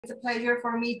It's a pleasure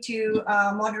for me to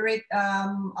moderate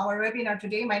our webinar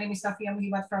today. My name is Shafiah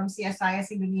Muhibat from CSIS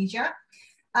Indonesia.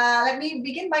 Let me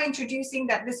begin by introducing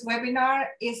that this webinar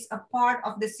is a part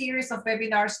of the series of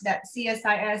webinars that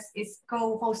CSIS is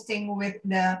co-hosting with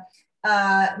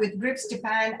GRIPS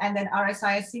Japan and then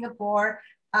RSIS Singapore.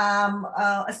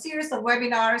 A series of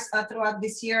webinars throughout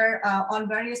this year on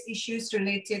various issues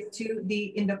related to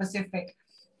the Indo-Pacific.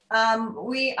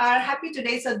 We are happy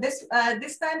today. So this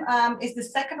time is the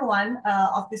second one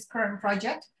of this current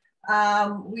project.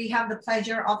 We have the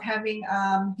pleasure of having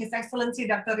His Excellency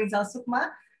Dr. Rizal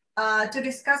Sukma to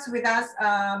discuss with us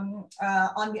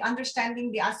on the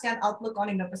understanding the ASEAN outlook on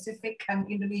Indo-Pacific and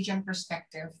Indonesian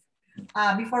perspective.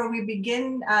 Before we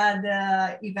begin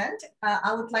the event,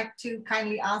 I would like to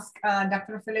kindly ask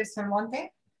Dr. Philips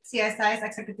Vermonte, CSIS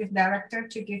Executive Director,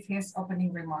 to give his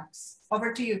opening remarks.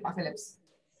 Over to you, Philips.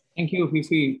 Thank you,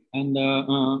 Fifi. And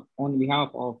on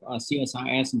behalf of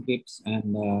CSIS and GRIPS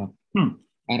and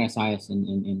RSIS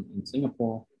in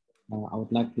Singapore, I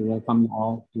would like to welcome you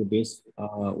all to this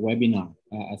webinar.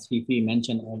 As Fifi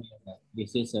mentioned earlier,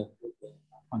 this is a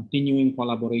continuing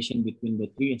collaboration between the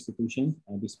three institutions.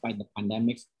 Despite the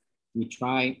pandemics, we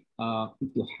try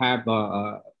to have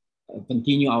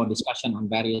continue our discussion on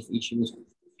various issues,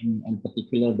 in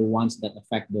particular the ones that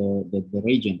affect the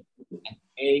region. And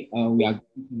today we are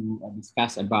going to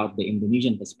discuss about the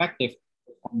Indonesian perspective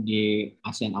on the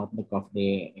ASEAN outlook of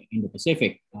the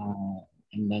Indo-Pacific.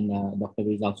 And then Dr.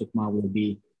 Rizal Sukma will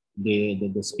be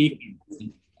the speaker.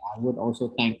 And I would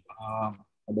also thank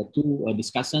the two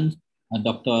discussants,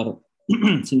 Dr.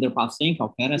 Sinderpal Singh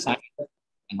of RSIS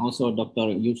and also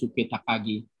Dr. Yusuke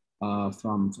Takagi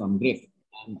from GRIPS.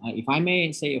 If I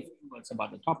may say a few words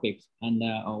about the topics and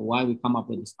why we come up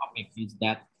with this topic is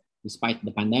that despite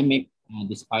the pandemic,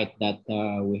 despite that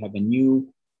we have a new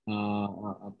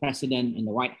president in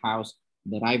the White House,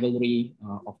 the rivalry,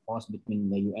 of course, between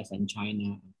the US and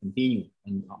China continue.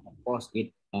 And of course,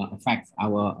 it affects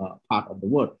our part of the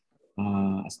world,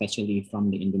 especially from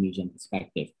the Indonesian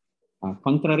perspective.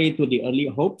 Contrary to the early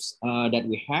hopes that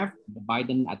we have, the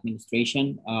Biden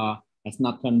administration has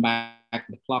not turned back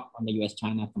the clock on the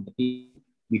US-China competition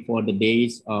before the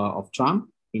days of Trump.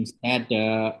 Instead,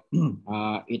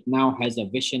 it now has a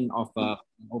vision of an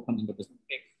open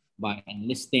Indo-Pacific by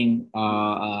enlisting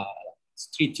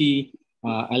treaty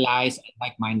allies and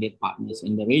like-minded partners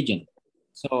in the region.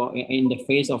 So in the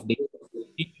face of the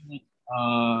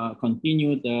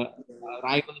continued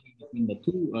rivalry between the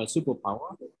two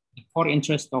superpowers, the core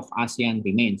interest of ASEAN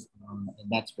remains,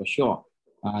 that's for sure.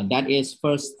 That is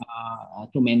first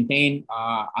to maintain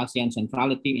ASEAN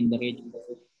centrality in the region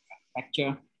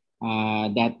architecture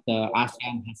that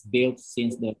ASEAN has built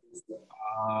since the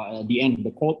end of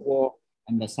the Cold War.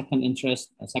 And the second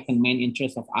main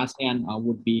interest of ASEAN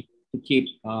would be to keep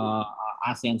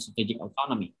ASEAN strategic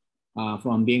autonomy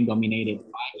from being dominated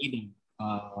by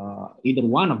either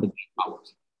one of the great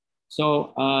powers.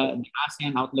 So the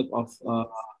ASEAN outlook of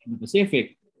the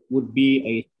Pacific would be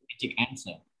a strategic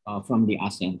answer from the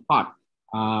ASEAN part.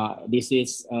 This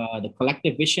is the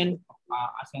collective vision of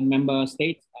ASEAN member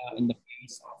states in the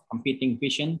face of competing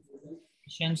visions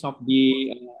of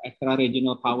the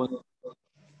extra-regional powers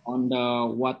on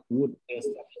what would the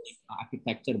strategic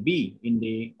architecture be in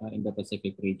the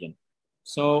Pacific region.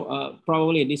 So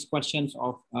probably these questions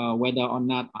of whether or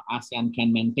not ASEAN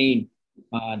can maintain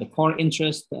the core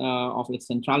interest of its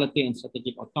centrality and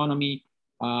strategic autonomy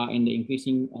in the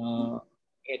increasing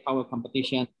great power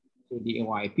competition to the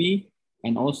AOIP,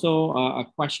 and also a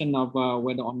question of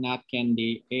whether or not can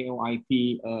the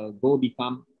AOIP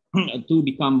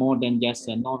become more than just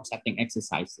norm-setting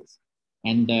exercises.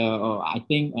 And I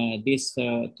think these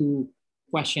two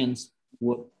questions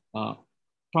would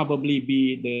probably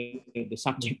be the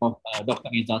subject of Dr.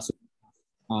 Rizal's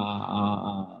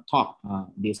talk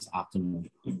this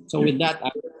afternoon. So with that, I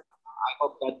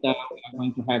hope that we are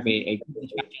going to have a good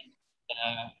discussion.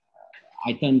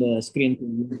 I turn the screen to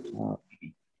you.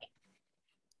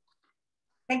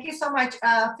 Thank you so much,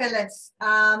 Philips.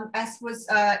 As was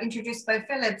introduced by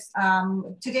Philips,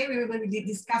 today we will be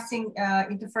discussing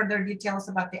into further details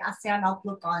about the ASEAN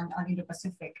outlook on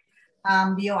Indo-Pacific.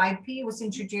 The OIP was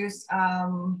introduced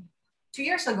 2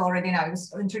 years ago already now. It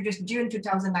was introduced June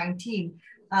 2019.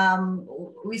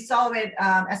 We saw it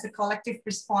as a collective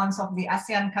response of the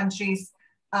ASEAN countries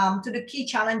to the key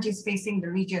challenges facing the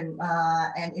region,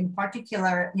 and in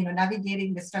particular,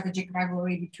 navigating the strategic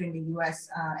rivalry between the US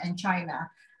and China.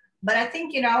 But I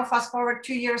think, fast forward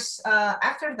 2 years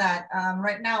after that,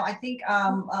 right now, I think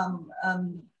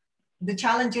the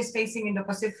challenges facing in the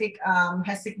Pacific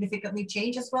has significantly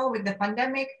changed as well with the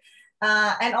pandemic.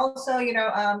 And also,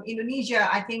 Indonesia,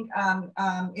 I think,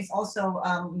 is also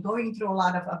going through a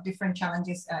lot of different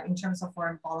challenges in terms of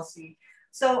foreign policy.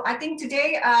 So I think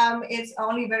today it's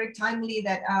only very timely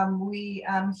that we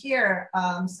hear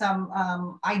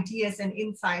some ideas and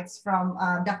insights from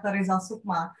Dr. Rizal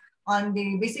Sukma on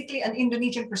basically an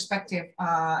Indonesian perspective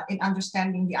in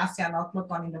understanding the ASEAN outlook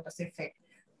on Indo-Pacific.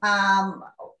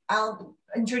 I'll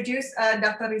introduce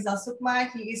Dr. Rizal Sukma.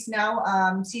 He is now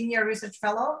Senior Research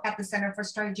Fellow at the Center for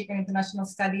Strategic and International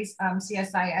Studies,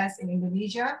 CSIS in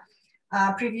Indonesia.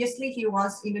 Previously, he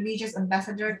was Indonesia's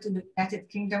ambassador to the United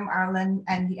Kingdom, Ireland,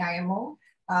 and the IMO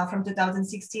from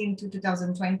 2016 to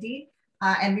 2020.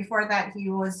 And before that, he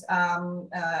was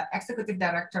Executive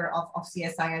Director of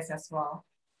CSIS as well.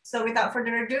 So without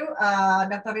further ado,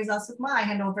 Dr. Rizal Sukma, I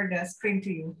hand over the screen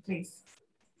to you, please.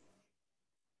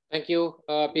 Thank you,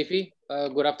 Pifi.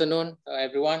 Good afternoon,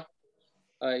 everyone.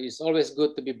 It's always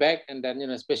good to be back, and then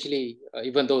especially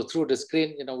even though through the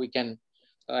screen,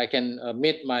 I can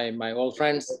meet my old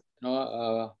friends.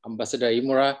 Ambassador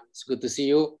Imura, it's good to see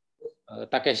you.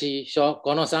 Takeshi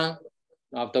Kono-san,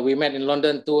 after we met in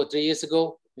London 2 or 3 years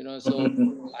ago, so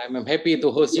I'm happy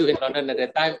to host you in London at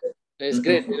that time. It's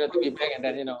great, to be back and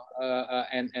then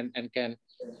and can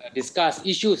discuss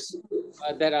issues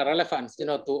that are relevant,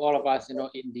 to all of us,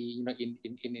 in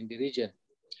the region.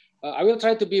 I will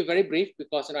try to be very brief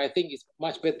because I think it's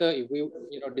much better if we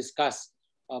discuss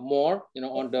more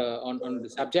on the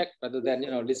subject rather than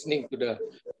listening to the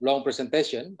long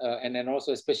presentation, and then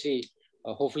also especially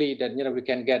hopefully that we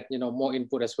can get more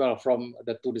input as well from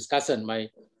the two discussants, my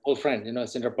old friend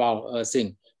Sinderpal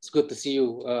Singh. It's good to see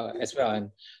you as well, and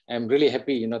I'm really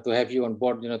happy to have you on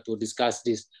board to discuss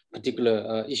this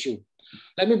particular issue.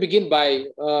 Let me begin by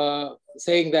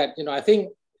saying that I think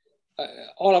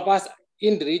all of us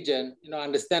in the region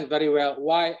understand very well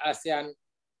why ASEAN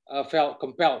felt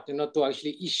compelled to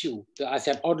actually issue the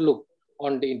ASEAN outlook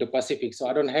on the Indo-Pacific. So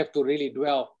I don't have to really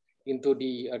dwell into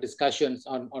the discussions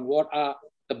on what are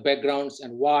the backgrounds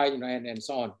and why and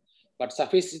so on. But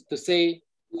suffice it to say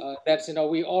that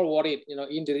we all worried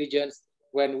in the regions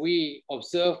when we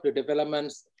observe the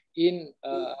developments in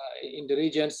the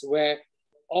regions where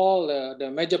all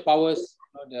the major powers,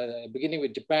 beginning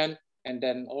with Japan and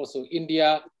then also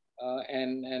India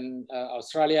and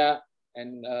Australia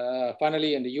and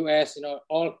finally in the US,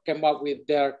 all came up with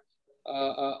their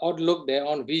outlook, their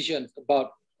own visions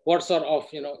about what sort of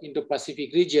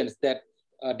Indo-Pacific regions that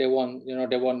they want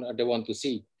to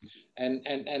see, and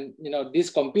these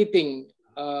competing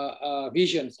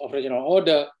visions of regional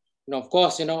order, of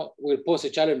course, will pose a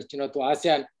challenge to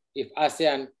ASEAN if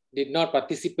ASEAN did not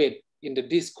participate in the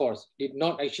discourse, did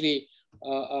not actually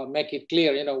make it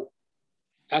clear,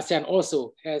 ASEAN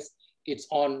also has its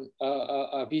own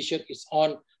vision, its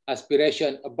own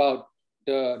aspiration about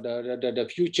the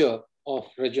future of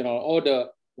regional order,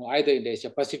 either in the Asia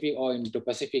Pacific or in the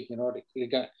Pacific,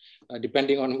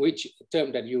 depending on which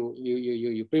term that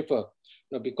you prefer.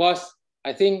 Because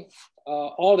I think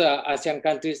all the ASEAN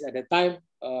countries at the time,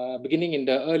 beginning in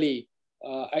the early,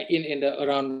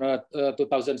 around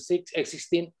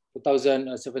 2016,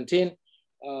 2017,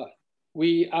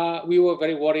 we were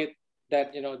very worried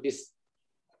that this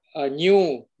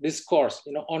new discourse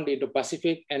on the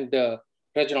Indo-Pacific and the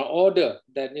regional order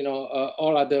that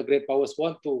all other great powers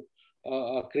want to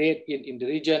create in the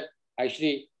region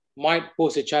actually might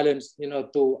pose a challenge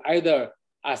to either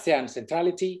ASEAN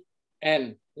centrality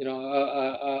and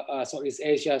Southeast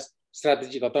Asia's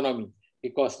strategic autonomy,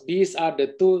 because these are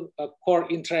the two core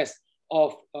interests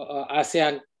of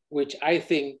ASEAN, which I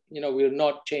think will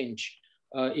not change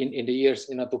in the years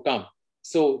to come.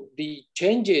 So the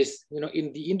changes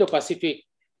in the Indo-Pacific,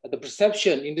 the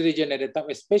perception in the region at the time,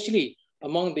 especially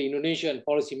among the Indonesian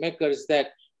policymakers,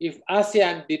 that if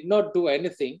ASEAN did not do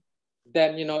anything,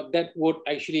 then that would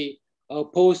actually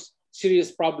pose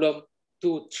serious problem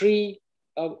to three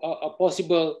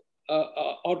possible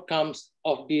outcomes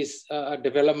of this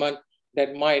development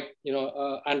that might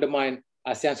undermine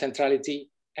ASEAN centrality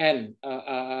and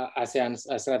ASEAN's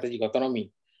strategic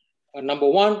autonomy. Number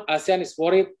one, ASEAN is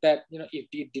worried that if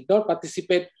it did not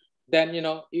participate, then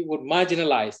it would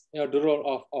marginalize the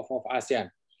role of ASEAN.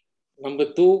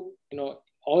 Number two,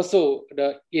 also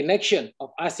the inaction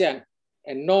of ASEAN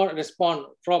and no response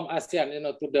from ASEAN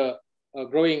to the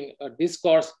growing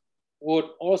discourse would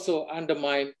also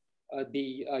undermine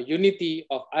the unity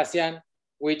of ASEAN,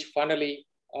 which finally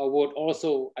would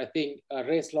also, I think,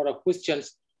 raise a lot of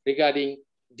questions regarding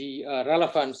the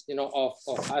relevance of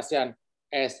ASEAN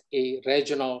as a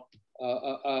regional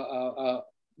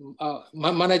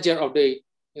manager of the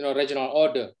regional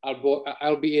order,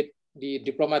 albeit the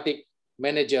diplomatic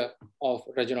manager of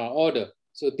regional order.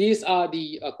 So these are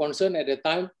the concerns at the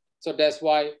time. So that's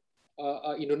why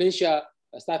Indonesia,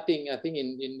 starting I think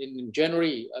in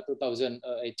January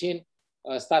 2018,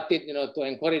 started to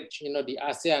encourage the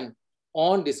ASEAN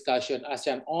on discussion,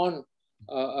 ASEAN on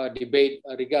debate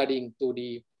regarding to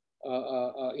the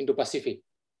Indo-Pacific.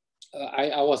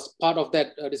 I was part of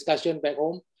that discussion back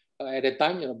home at the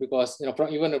time, because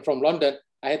even from London,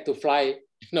 I had to fly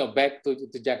back to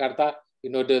Jakarta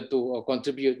in order to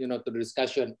contribute to the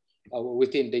discussion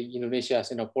within the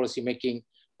Indonesia's policy making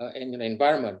and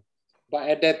environment. But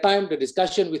at that time, the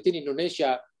discussion within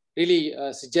Indonesia really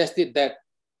suggested that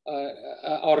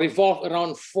or revolved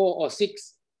around 4 or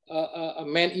 6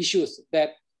 main issues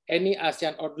that any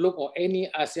ASEAN outlook or any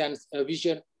ASEAN's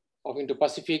vision of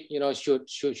Indo-Pacific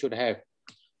should have.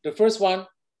 The first one,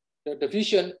 the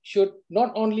vision should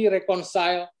not only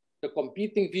reconcile the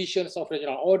competing visions of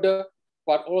regional order,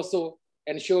 but also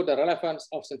ensure the relevance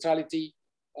of centrality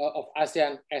of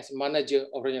ASEAN as manager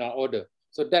of regional order.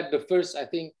 So that's the first, I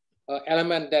think,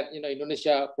 element that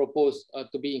Indonesia proposed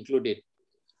to be included.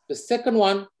 The second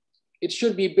one, it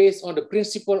should be based on the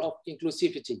principle of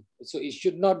inclusivity. So it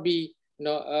should not be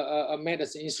made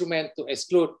as an instrument to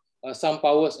exclude some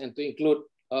powers and to include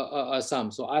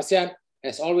some. So ASEAN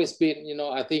has always been,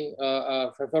 I think,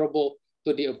 favorable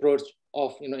to the approach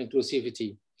of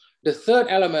inclusivity. The third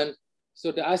element,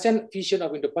 so the ASEAN vision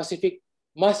of Indo-Pacific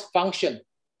must function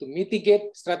to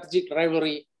mitigate strategic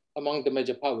rivalry among the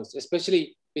major powers,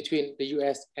 especially between the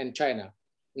US and China.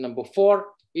 Number 4,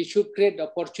 it should create the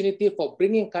opportunity for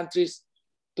bringing countries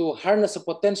to harness the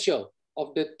potential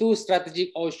of the 2 strategic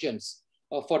oceans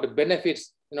for the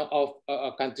benefits of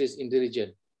countries in the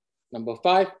region. Number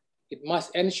 5, it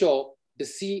must ensure the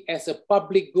sea as a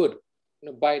public good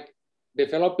by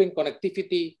developing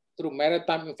connectivity through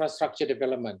maritime infrastructure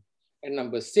development. And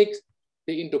number 6,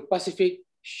 the Indo-Pacific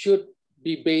should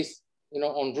be based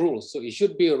on rules. So it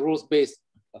should be a rules-based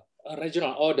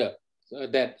regional order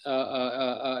that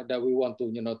we want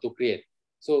to create.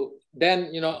 So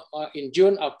then in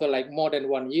June, after like more than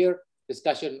 1 year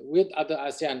discussion with other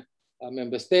ASEAN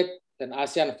member states, then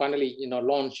ASEAN finally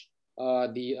launched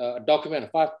the document,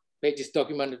 5 pages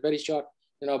document, very short,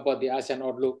 about the ASEAN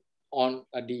outlook on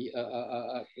the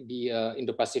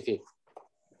Indo-Pacific.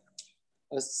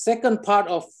 A second part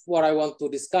of what I want to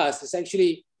discuss is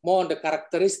actually more on the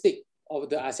characteristic of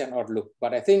the ASEAN outlook,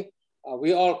 but I think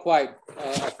we all quite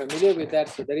familiar with that,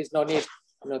 so there is no need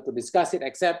to discuss it,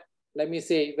 except let me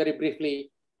say very briefly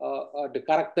the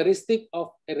characteristic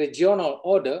of a regional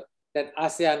order that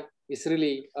ASEAN is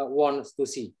really wants to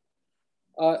see.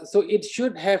 So it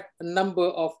should have a number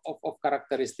of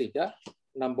characteristics. Yeah?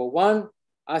 Number 1,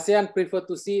 ASEAN prefer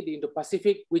to see the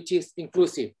Indo-Pacific, which is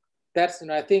inclusive. That's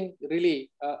I think really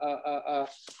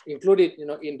included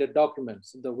in the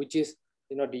documents, which is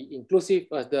the inclusive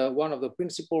as the one of the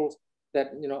principles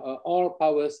that all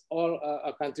powers, all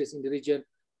countries in the region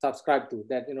subscribe to.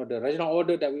 That the regional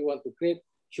order that we want to create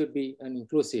should be an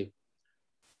inclusive.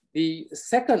 The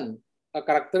second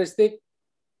characteristic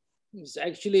is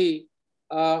actually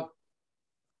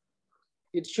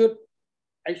it should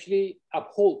actually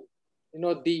uphold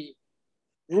the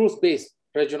rules-based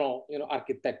regional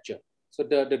architecture. So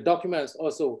the documents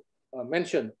also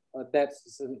mention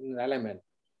that's an element.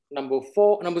 Number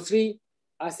 3,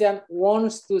 ASEAN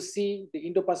wants to see the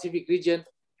Indo-Pacific region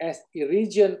as a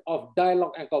region of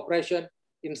dialogue and cooperation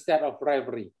instead of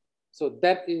rivalry. So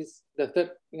that is the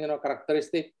third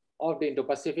characteristic of the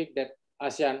Indo-Pacific that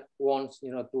ASEAN wants to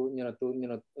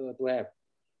have.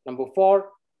 Number 4,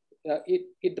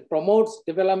 it promotes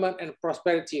development and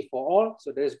prosperity for all.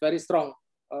 So there is very strong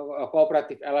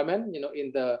cooperative element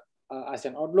in the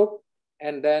ASEAN outlook,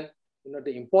 and then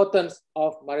the importance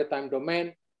of maritime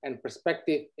domain and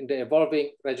perspective in the evolving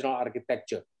regional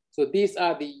architecture. So these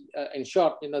are the in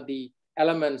short the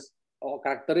elements or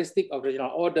characteristic of regional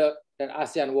order that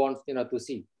ASEAN wants to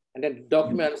see. And then the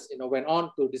documents went on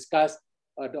to discuss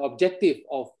the objective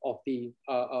of the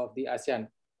ASEAN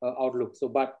outlook. So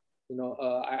but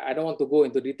I don't want to go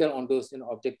into detail on those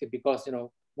objectives, because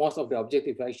most of the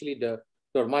objectives are actually the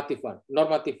normative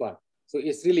one. So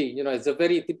it's really it's a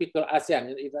very typical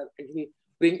ASEAN. It actually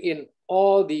bring in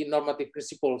all the normative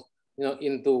principles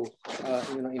into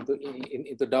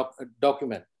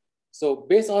document. So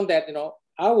based on that,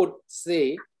 I would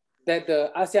say that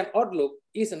the ASEAN outlook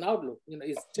is an outlook.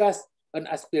 It's just an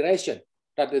aspiration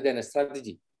rather than a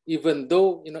strategy. Even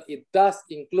though it does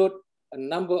include a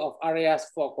number of areas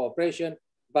for cooperation,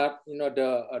 but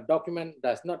the document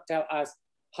does not tell us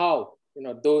how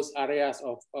those areas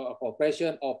of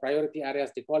cooperation or priority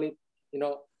areas, they call it,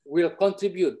 will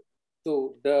contribute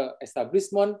to the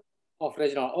establishment of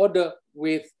regional order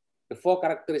with the 4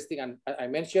 characteristics I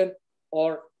mentioned,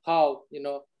 or how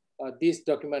this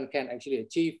document can actually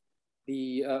achieve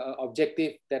the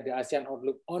objective that the ASEAN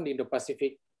Outlook on the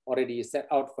Indo-Pacific already set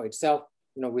out for itself,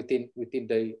 within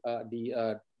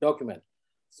the document.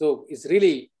 So it's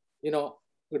really,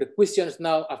 with the questions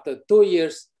now after 2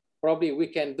 years, probably we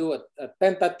can do a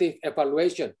tentative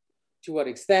evaluation to what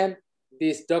extent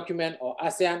this document or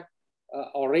ASEAN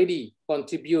already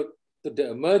contribute to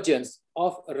the emergence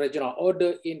of a regional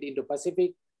order in the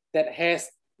Indo-Pacific that has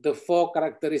the 4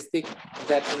 characteristics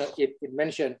that it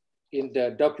mentioned in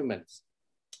the documents.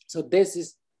 So this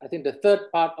is, I think, the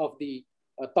third part of the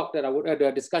talk that I would,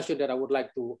 the discussion that I would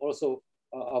like to also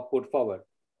put forward.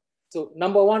 So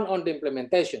number 1 on the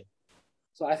implementation.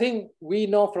 So I think we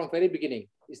know from very beginning,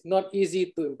 it's not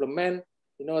easy to implement,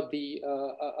 the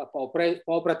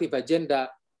cooperative agenda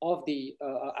of the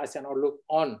ASEAN Outlook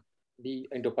on the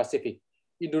Indo-Pacific.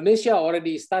 Indonesia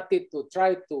already started to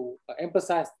try to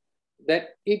emphasize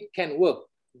that it can work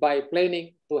by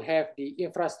planning to have the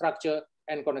infrastructure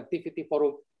and connectivity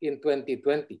forum in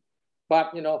 2020.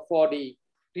 But for the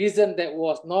reason that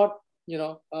was not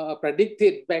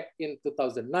predicted back in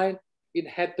 2009, it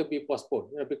had to be postponed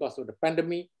because of the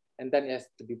pandemic, and then it has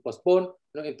to be postponed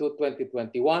into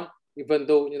 2021, even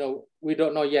though we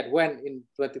don't know yet when in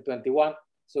 2021.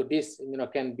 So this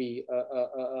can be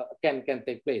can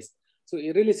take place. So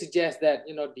it really suggests that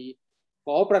the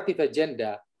cooperative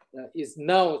agenda is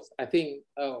now, I think,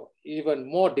 even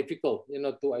more difficult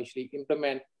to actually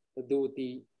implement due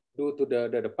to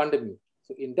the pandemic.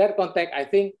 So in that context, I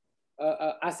think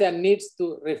ASEAN needs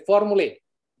to reformulate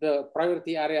the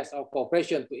priority areas of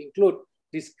cooperation to include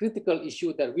this critical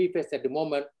issue that we face at the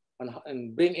moment,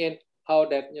 and bring in how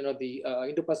that the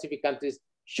Indo-Pacific countries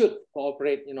should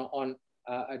cooperate on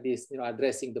this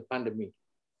addressing the pandemic.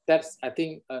 That's, I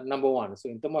think, number 1. So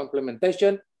in terms of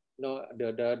implementation,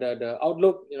 the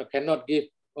outlook cannot give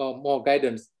more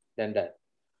guidance than that.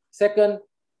 Second,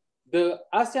 the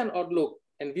ASEAN Outlook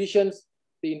envisions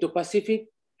the Indo-Pacific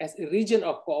as a region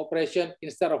of cooperation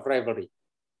instead of rivalry.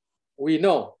 We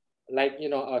know, like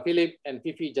Philip and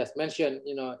Fifi just mentioned,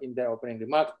 in their opening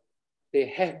remarks, there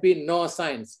have been no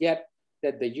signs yet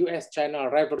that the US-China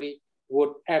rivalry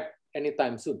would end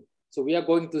anytime soon. So we are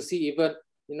going to see even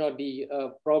the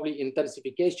probably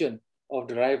intensification of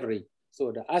the rivalry.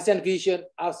 So the ASEAN vision,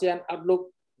 ASEAN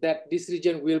Outlook, that this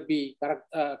region will be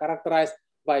characterized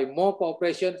by more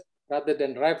cooperation rather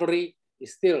than rivalry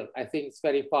is still, I think, it's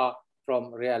very far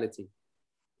from reality.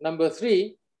 Number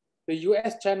 3, the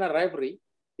US-China rivalry,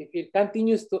 if it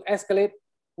continues to escalate,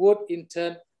 would in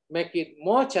turn make it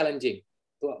more challenging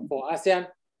for ASEAN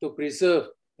to preserve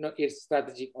its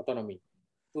strategic autonomy,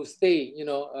 to stay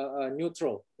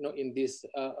neutral in this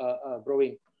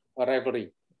growing rivalry.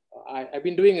 I've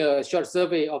been doing a short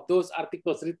survey of those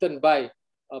articles written by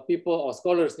people or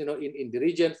scholars in the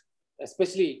regions,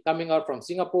 especially coming out from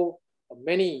Singapore.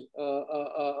 Many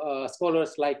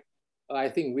scholars like I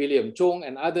think William Chung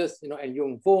and others, and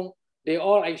Yung Fung, they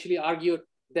all actually argued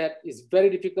that it's very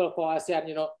difficult for ASEAN,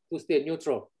 to stay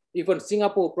neutral. Even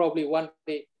Singapore probably one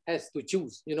day has to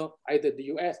choose, either the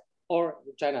US or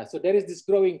China. So there is this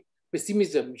growing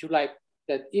pessimism, if you like,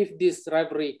 that if this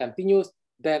rivalry continues,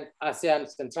 then ASEAN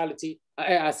centrality,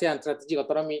 ASEAN strategic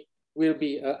autonomy will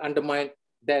be undermined.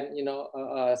 Then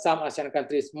some ASEAN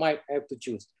countries might have to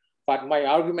choose. But my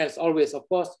arguments always, of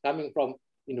course, coming from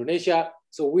Indonesia.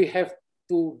 So we have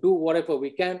to do whatever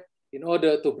we can in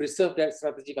order to preserve that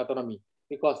strategic autonomy,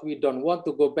 because we don't want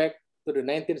to go back to the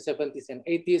 1970s and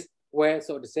 80s, where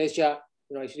Southeast Asia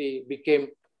actually became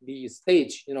the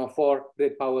stage for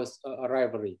great powers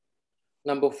rivalry.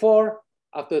 Number 4,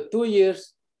 after 2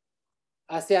 years,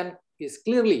 ASEAN is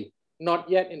clearly not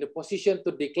yet in the position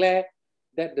to declare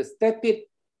that the stated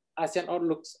ASEAN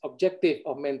Outlook's objective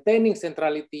of maintaining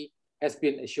centrality has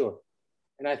been assured.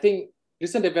 And I think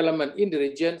recent development in the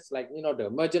regions, like the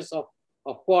emergence of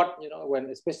Quad,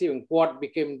 especially when Quad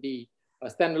became the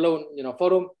standalone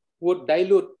forum, would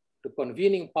dilute the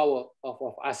convening power of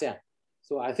ASEAN.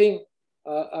 So I think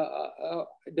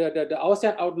the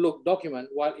ASEAN Outlook document,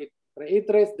 while it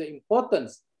reiterates the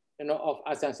importance of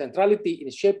ASEAN centrality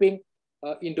in shaping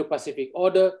Indo-Pacific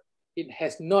order, it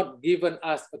has not given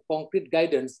us a concrete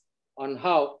guidance on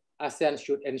how ASEAN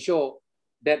should ensure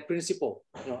that principle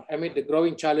amid the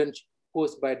growing challenge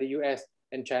posed by the US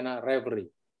and China rivalry.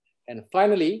 And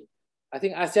finally, I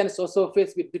think ASEAN is also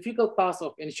faced with difficult task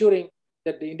of ensuring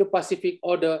that the Indo-Pacific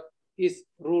order is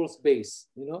rules-based.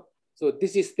 So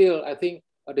this is still, I think,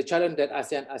 the challenge that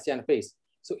ASEAN face.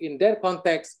 So in that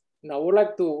context, I would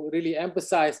like to really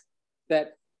emphasize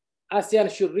that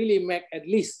ASEAN should really make at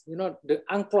least the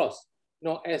UNCLOS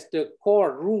as the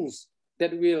core rules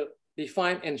that will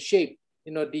define and shape,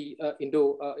 the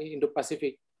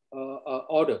Indo-Pacific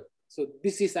order. So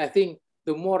this is, I think,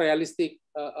 the more realistic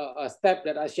step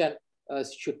that ASEAN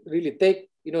should really take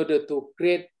in order to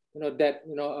create, that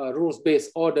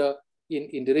rules-based order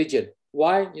in the region.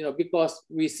 Why? Because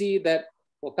we see that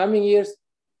for coming years,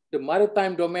 the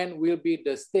maritime domain will be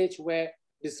the stage where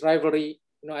this rivalry,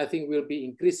 I think, will be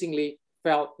increasingly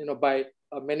felt, by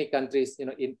many countries,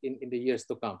 in the years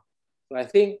to come. So I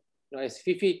think, as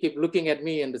Fifi keep looking at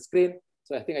me on the screen,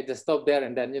 so I think I just stop there,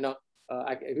 and then,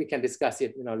 we can discuss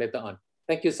it, later on.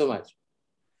 Thank you so much.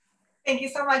 Thank you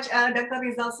so much, Dr.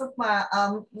 Rizal Sukma.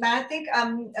 Now I think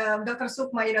Dr.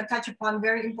 Sukma, touched upon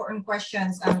very important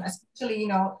questions, especially,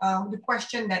 the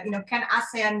question that, can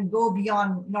ASEAN go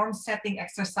beyond norm-setting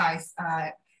exercise?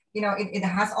 It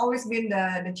has always been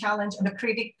the challenge, the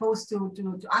critic posed to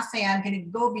ASEAN. Can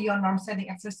it go beyond norm-setting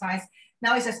exercise?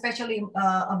 Now it's especially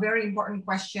a very important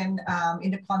question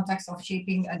in the context of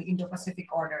shaping the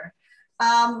Indo-Pacific order.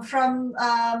 From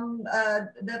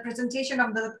the presentation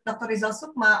of Dr. Rizal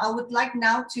Sukma, I would like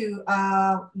now to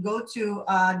go to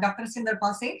Dr.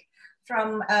 Sinderpal Singh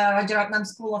from Rajaratnam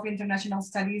School of International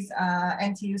Studies,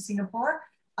 NTU Singapore,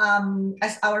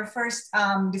 as our first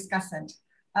discussant.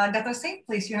 Dr. Singh,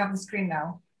 please, you have the screen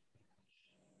now.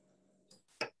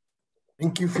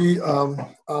 Thank you, Fee.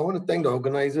 I want to thank the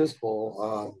organizers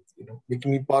for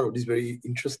making me part of this very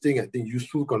interesting, I think,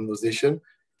 useful conversation.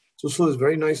 So it's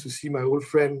very nice to see my old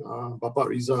friend, Bapak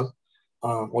Rizal,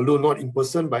 although not in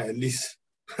person, but at least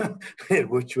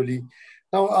virtually.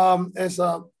 Now, as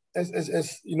a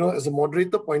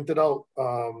moderator pointed out,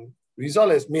 Rizal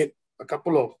has made a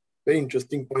couple of very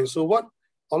interesting points. So what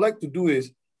I'd like to do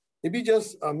is maybe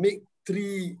just make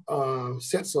three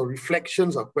sets of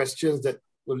reflections or questions that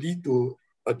will lead to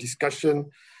a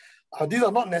discussion. These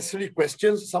are not necessarily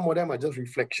questions. Some of them are just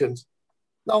reflections.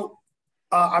 Now,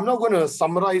 I'm not going to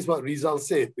summarize what Rizal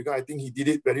said because I think he did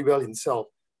it very well himself.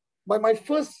 But my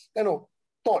first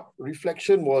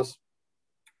reflection was,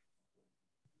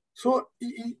 so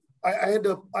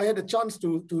I had a chance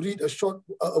to read a short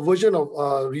version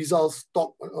of Rizal's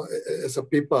talk as a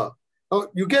paper. Now,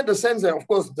 you get the sense that, of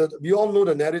course, we all know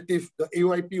the narrative. The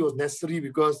AOIP was necessary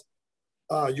because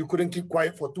you couldn't keep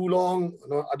quiet for too long.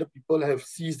 Other people have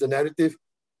seized the narrative.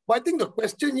 But I think the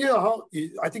question here,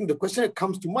 the question that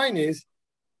comes to mind is,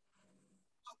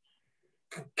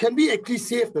 can we actually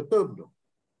save the term?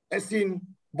 As in,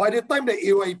 by the time the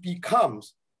AOIP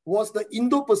comes, was the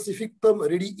Indo-Pacific term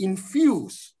already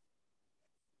infused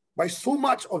by so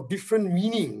much of different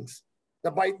meanings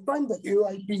that by the time the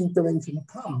AOIP intervention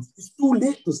comes, it's too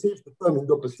late to save the term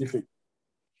Indo-Pacific?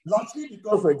 Largely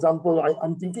because, for example,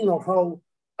 I'm thinking of how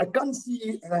I can't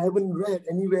see, and I haven't read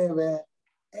anywhere where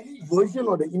any version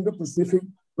of the Indo-Pacific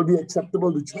would be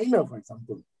acceptable to China, for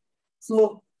example.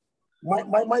 So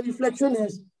my reflection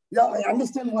is, yeah, I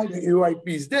understand why the AOIP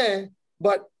is there,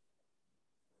 but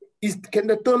can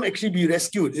the term actually be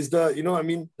rescued? Is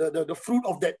the fruit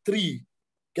of that tree,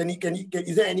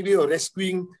 is there any way of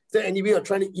rescuing? Is there any way of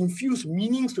trying to infuse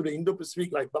meanings to the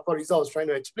Indo-Pacific, like Bapak Rizal was trying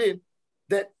to explain,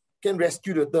 that can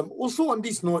rescue the term? Also on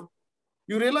this note,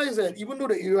 you realize that even though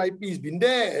the AOIP has been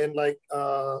there, and like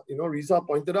Rizal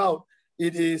pointed out,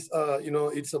 it is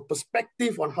it's a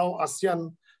perspective on how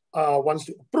ASEAN wants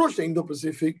to approach the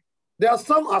Indo-Pacific. There are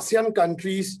some ASEAN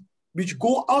countries which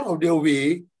go out of their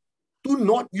way to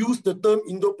not use the term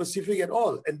Indo-Pacific at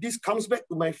all. And this comes back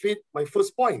to my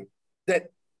first point, that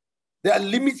there are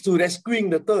limits to rescuing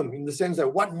the term in the sense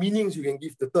that what meanings you can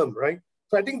give the term, right?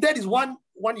 So I think that is one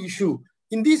issue.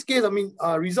 In this case,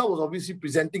 Rizal was obviously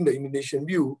presenting the Indonesian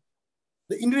view.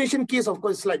 The Indonesian case, of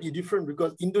course, is slightly different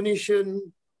because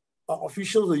Indonesian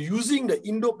officials were using the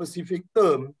Indo-Pacific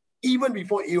term even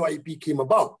before AOIP came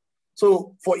about.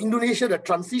 So for Indonesia, the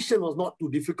transition was not too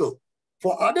difficult.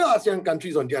 For other ASEAN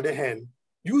countries, on the other hand,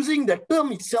 using that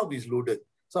term itself is loaded.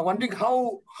 So I'm wondering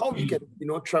how we can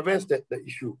traverse the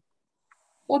issue.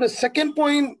 Well, the second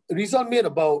point Rizal made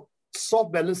about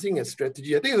soft balancing and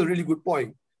strategy, I think it's a really good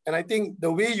point. And I think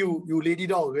the way you laid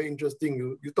it out, very interesting.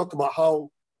 You talked about how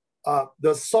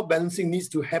the soft balancing needs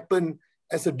to happen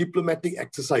as a diplomatic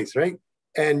exercise, right?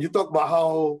 And you talk about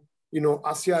how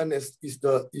ASEAN is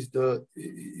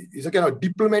a kind of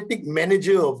diplomatic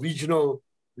manager of regional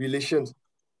relations.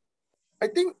 I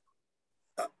think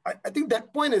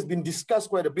that point has been discussed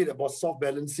quite a bit about soft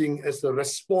balancing as a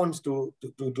response to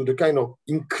the kind of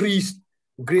increased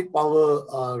great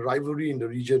power rivalry in the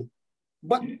region.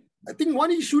 But I think one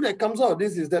issue that comes out of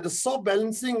this is that the soft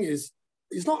balancing is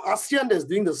not ASEAN that's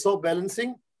doing the soft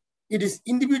balancing. It is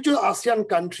individual ASEAN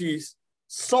countries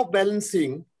soft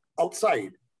balancing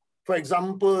outside. for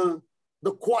example,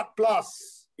 the Quad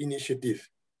Plus initiative,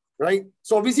 right?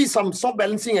 So obviously some soft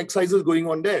balancing exercises going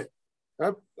on there.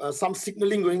 Some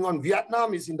signaling going on.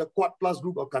 Vietnam is in the Quad Plus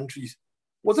group of countries.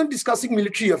 Wasn't discussing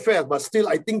military affairs, but still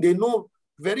I think they know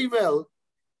very well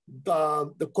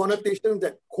the connotations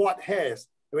that Quad has.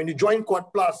 When you join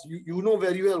Quad Plus, you know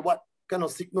very well what kind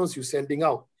of signals you're sending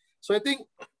out. So I think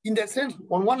in that sense,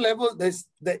 on one level,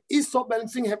 there is soft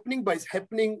balancing happening, but it's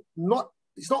happening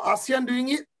it's not ASEAN doing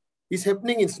it, it's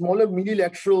happening in smaller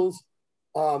multilaterals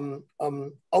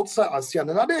outside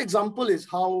ASEAN. Another example is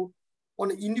how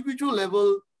on an individual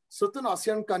level, certain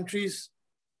ASEAN countries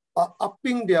are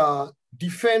upping their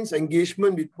defense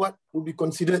engagement with what would be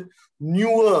considered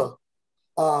newer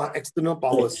external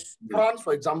powers. France,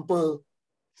 for example,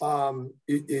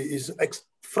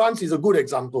 France is a good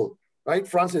example, right?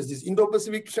 France has this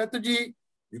Indo-Pacific strategy.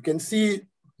 You can see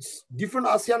different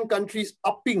ASEAN countries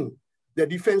upping their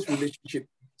defense relationship.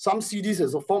 Some see this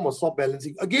as a form of soft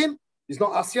balancing. Again, it's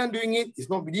not ASEAN doing it. It's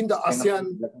not within the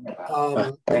ASEAN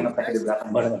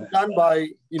done by,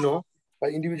 by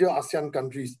individual ASEAN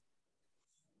countries.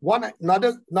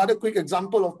 Another quick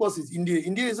example, of course, is India.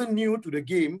 India isn't new to the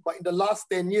game, but in the last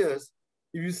 10 years,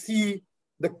 if you see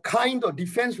the kind of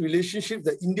defense relationships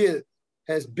that India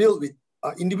has built with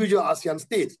individual ASEAN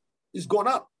states, it's gone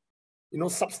up,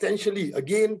 substantially.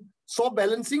 Again, soft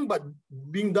balancing, but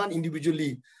being done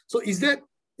individually. So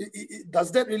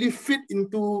does that really fit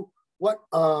into what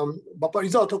Bapa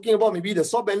Rizal talking about? Maybe the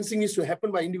soft balancing needs to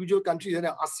happen by individual countries and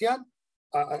ASEAN?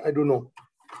 I don't know.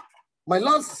 My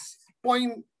last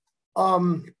point,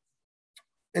 and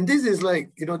this is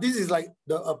like, this is like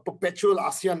the perpetual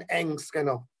ASEAN angst kind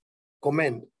of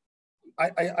comment.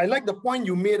 I like the point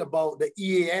you made about the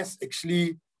EAS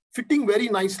actually fitting very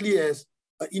nicely as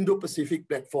an Indo-Pacific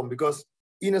platform, because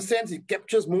in a sense, it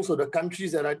captures most of the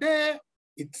countries that are there.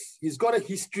 It's got a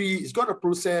history, it's got a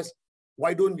process.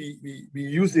 Why don't we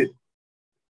use it?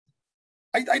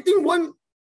 I think one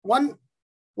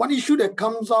issue that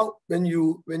comes out when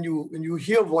you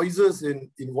hear voices in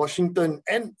Washington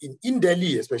and in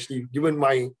Delhi, especially given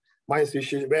my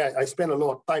association where I spent a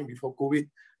lot of time before COVID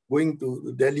going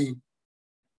to Delhi,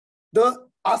 the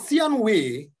ASEAN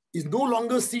way is no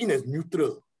longer seen as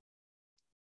neutral.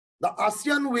 The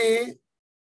ASEAN way,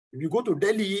 if you go to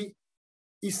Delhi,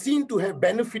 is seen to have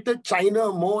benefited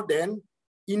China more than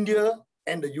India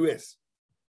and the US.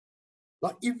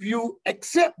 Now, if you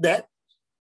accept that,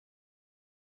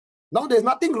 now there's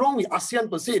nothing wrong with ASEAN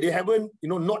per se. They haven't,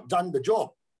 not done the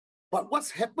job. But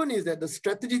what's happened is that the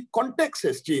strategic context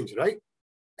has changed, right?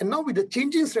 And now with the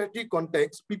changing strategic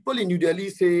context, people in New Delhi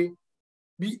say,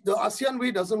 the ASEAN way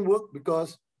doesn't work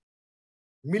because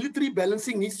military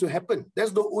balancing needs to happen.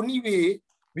 That's the only way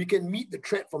we can meet the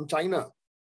threat from China.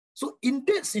 So in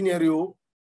that scenario,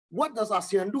 what does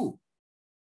ASEAN do?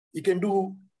 It can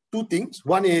do two things.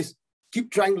 One is keep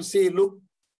trying to say, look,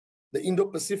 the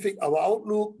Indo-Pacific, our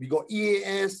outlook, we got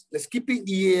EAS, let's keep it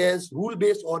EAS,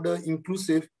 rule-based order,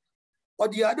 inclusive. Or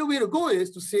the other way to go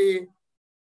is to say,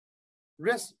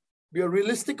 we are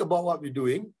realistic about what we're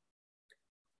doing.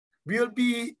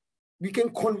 We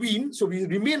can convene, so we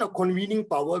remain a convening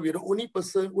power. We're the only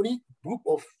group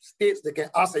of states that can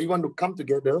ask everyone to come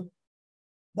together.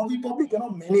 But we probably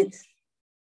cannot manage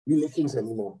relations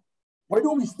anymore. Why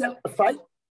don't we step aside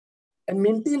and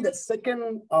maintain that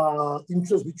second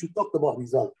interest which you talked about,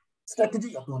 Rizal,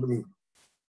 strategic autonomy.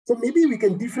 So maybe we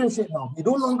can differentiate now. We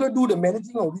no longer do the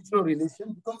managing of regional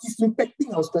relations because it's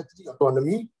impacting our strategic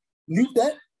autonomy. Leave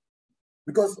that,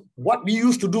 because what we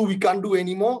used to do, we can't do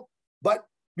anymore. But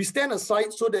we stand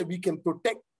aside so that we can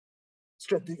protect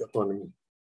strategic autonomy.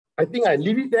 I think I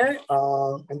leave it there.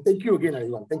 And thank you again,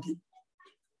 everyone. Thank you.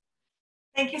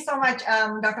 Thank you so much,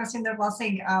 Dr. Sinderpal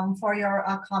Singh, for your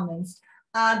comments.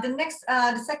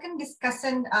 The second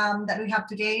discussant that we have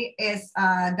today is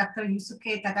Dr.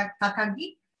 Yusuke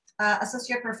Takagi,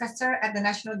 Associate Professor at the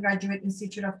National Graduate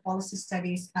Institute of Policy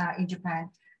Studies in Japan.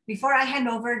 Before I hand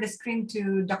over the screen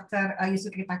to Dr.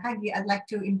 Yusuke Takagi, I'd like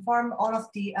to inform all of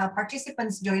the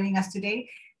participants joining us today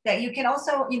that you can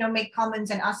also make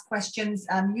comments and ask questions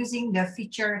using the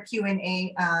feature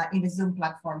Q&A in the Zoom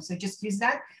platform. So just use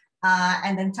that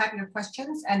and then type your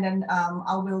questions, and then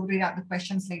I will read out the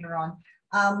questions later on.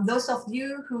 Those of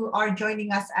you who are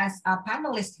joining us as a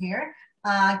panelist here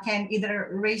can either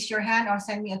raise your hand or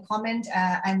send me a comment,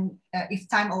 and if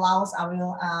time allows, I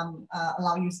will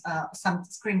allow you some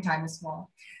screen time as well.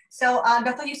 So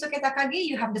Dr. Yusuke Takagi,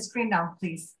 you have the screen now,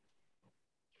 please.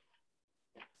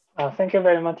 Thank you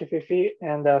very much, Fifi,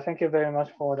 and thank you very much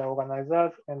for the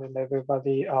organizers and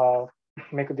everybody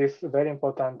make this very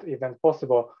important event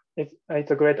possible.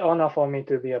 It's a great honor for me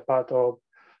to be a part of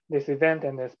this event,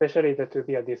 and especially to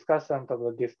be a discussant of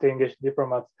the distinguished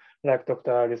diplomats like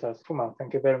Dr. Rizal Sukma.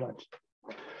 Thank you very much.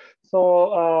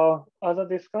 So as a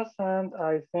discussant,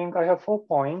 I think I have 4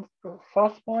 points.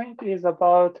 First point is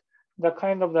about the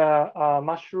kind of the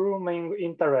mushrooming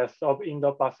interest of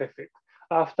Indo-Pacific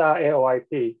after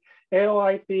AOIP.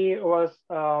 AOIP was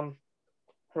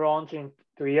launched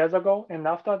 2 years ago, and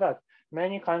after that,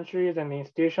 many countries and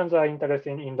institutions are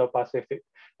interested in Indo-Pacific.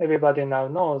 Everybody now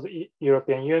knows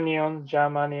European Union,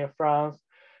 Germany, France,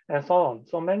 and so on.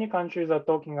 So many countries are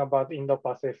talking about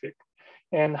Indo-Pacific.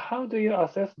 And how do you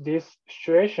assess this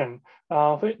situation?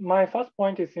 My first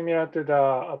point is similar to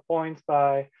the points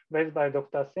raised by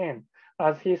Dr. Singh,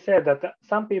 as he said that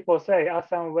some people say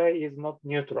ASEAN way is not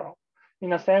neutral. In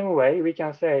the same way, we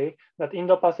can say that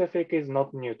Indo-Pacific is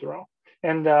not neutral.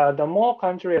 And the more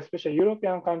countries, especially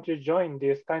European countries, join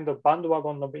this kind of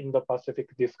bandwagon of Indo-Pacific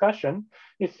discussion,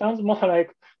 it sounds more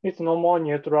like it's no more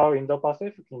neutral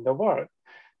Indo-Pacific in the world.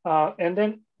 And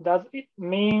then does it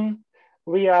mean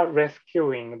we are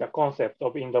rescuing the concept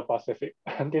of Indo-Pacific?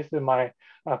 And this is my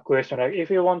question. Like, if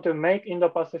you want to make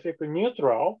Indo-Pacific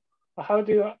neutral, how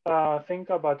do you think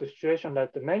about the situation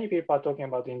that many people are talking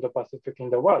about Indo-Pacific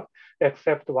in the world,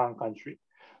 except one country?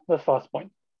 The first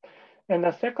point. And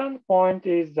the second point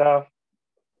is, I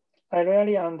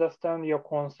really understand your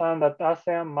concern that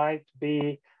ASEAN might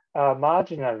be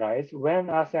marginalized when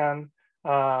ASEAN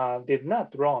did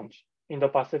not launch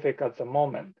Indo-Pacific at the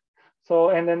moment. So,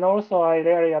 and then also I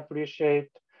really appreciate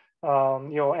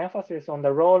your emphasis on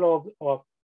the role of, or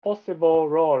possible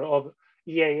role of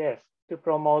EAS to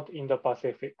promote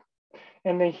Indo-Pacific.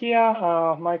 And then here,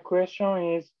 my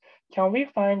question is, can we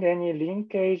find any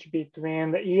linkage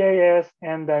between the EAS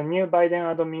and the new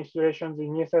Biden administration's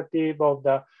initiative of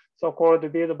the so-called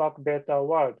Build Back Better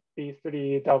World,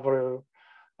 B3W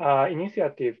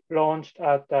initiative launched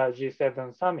at the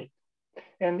G7 summit?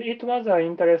 And it was an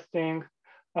interesting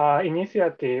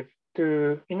initiative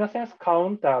to, in a sense,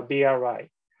 counter BRI.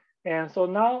 And so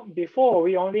now, before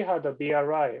we only had a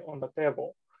BRI on the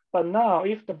table, but now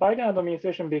if the Biden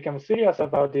administration becomes serious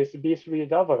about this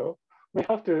B3W,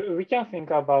 we can think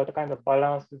about a kind of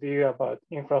balanced view about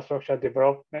infrastructure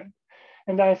development.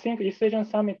 And I think East Asian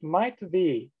Summit might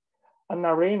be an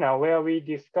arena where we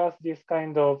discuss this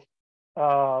kind of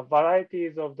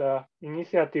varieties of the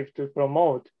initiative to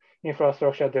promote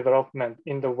infrastructure development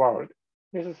in the world.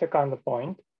 This is the second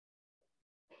point.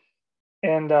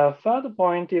 And the third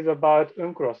point is about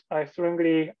UNCLOS. I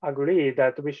strongly agree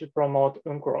that we should promote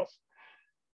UNCLOS.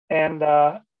 And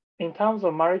in terms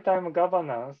of maritime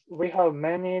governance, we have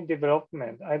many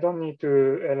developments. I don't need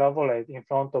to elaborate in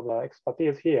front of the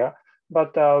expertise here,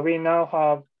 but we now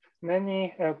have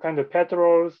many kind of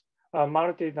patrols,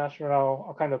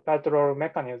 multinational kind of patrol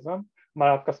mechanism,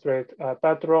 Malacca Strait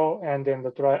patrol, and then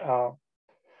the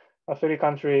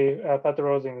three-country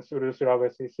patrols in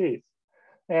Sulawesi Seas.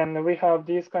 And we have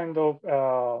these kind of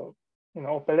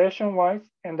operation-wise,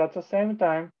 and at the same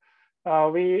time,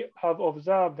 we have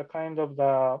observed the kind of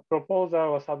the proposal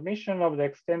or submission of the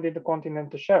extended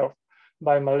continental shelf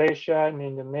by Malaysia and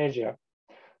Indonesia.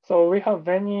 So we have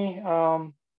many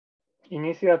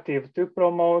initiatives to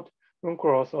promote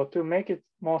UNCLOS or to make it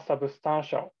more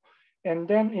substantial. And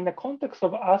then in the context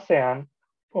of ASEAN,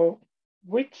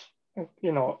 which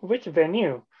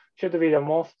venue should be the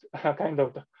most kind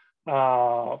of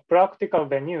practical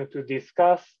venue to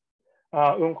discuss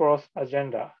UNCLOS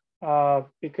agenda?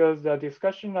 Because the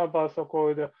discussion about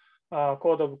so-called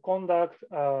code of conduct,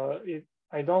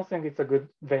 I don't think it's a good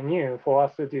venue for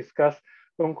us to discuss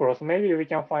UNCLOS. Maybe we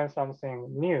can find something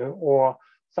new or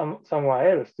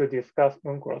somewhere else to discuss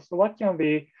UNCLOS. So what can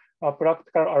be a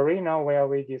practical arena where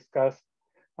we discuss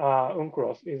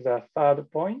UNCLOS is the third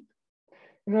point.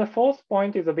 And the fourth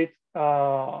point is a bit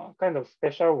kind of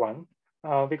special one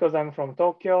because I'm from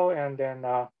Tokyo and then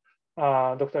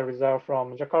Dr. Rizal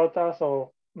from Jakarta.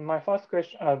 So my first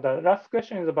question, the last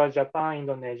question is about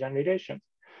Japan-Indonesian relations.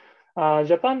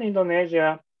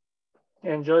 Japan-Indonesia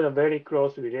enjoyed a very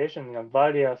close relation in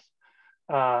various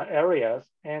areas.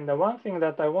 And the one thing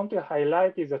that I want to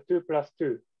highlight is a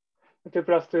 2+2.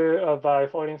 2+2 by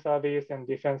foreign service and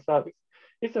defense service.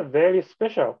 It's a very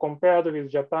special compared with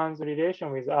Japan's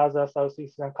relation with other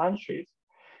Southeastern countries.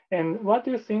 And what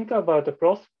do you think about the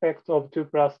prospect of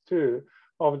 2+2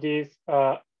 of these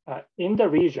in the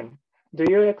region? Do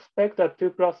you expect that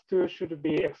 2+2 should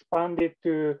be expanded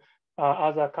to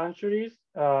other countries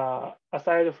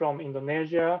aside from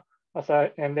Indonesia?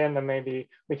 And then maybe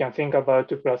we can think about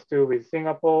 2+2 with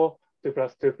Singapore,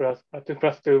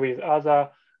 2+2 with other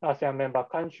ASEAN member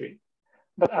countries.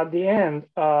 But at the end,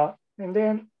 and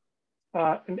then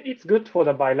it's good for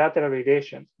the bilateral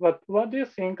relations, but what do you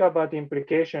think about the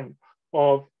implication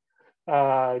of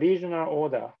regional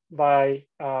order by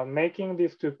making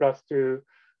this 2+2?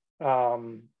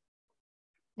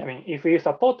 I mean, if we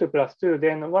support 2+2,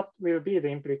 then what will be the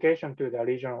implication to the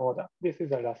regional order? This is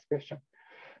the last question.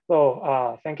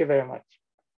 So thank you very much.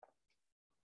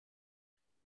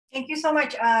 Thank you so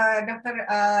much, Dr.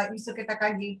 Yusuke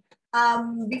Takagi.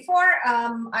 Before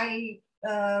I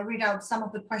read out some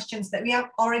of the questions that we have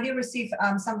already received,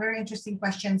 some very interesting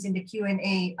questions in the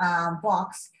Q&A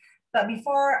box. But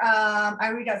before I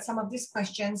read out some of these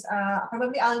questions,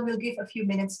 probably I will give a few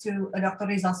minutes to Dr.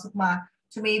 Rizal Sukma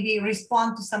to maybe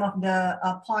respond to some of the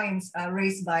points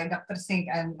raised by Dr. Singh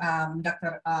and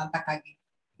Dr. Takagi.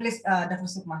 Please, Dr.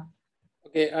 Sukma.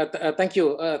 Okay, thank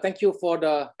you. Thank you for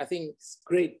the, I think it's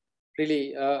great,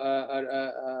 really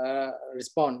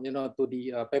respond, to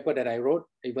the paper that I wrote,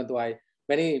 even though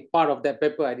many part of that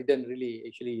paper I didn't really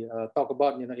actually talk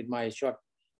about, in my short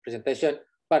presentation.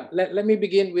 But let me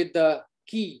begin with the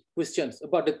key questions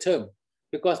about the term,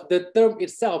 because the term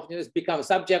itself has become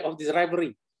subject of this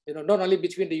rivalry, not only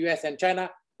between the US and China,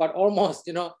 but almost,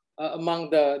 among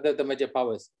the major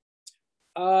powers.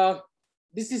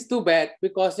 This is too bad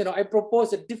because, I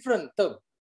proposed a different term,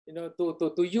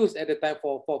 to use at the time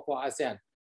for ASEAN.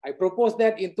 I proposed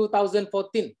that in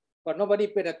 2014, but nobody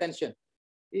paid attention.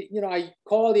 I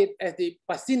call it as the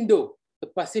PASINDO, the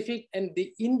Pacific and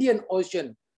the Indian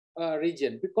Ocean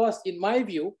region, because in my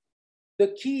view, the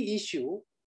key issue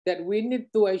that we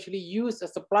need to actually use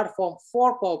as a platform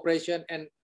for cooperation and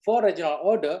for regional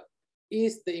order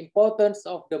is the importance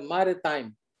of the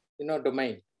maritime,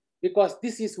 domain, because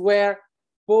this is where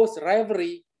both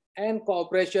rivalry and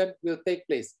cooperation will take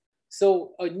place.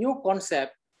 So a new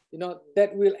concept,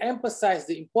 that will emphasize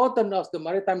the importance of the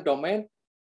maritime domain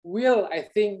will, I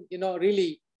think,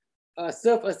 really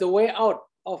serve as the way out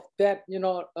of that,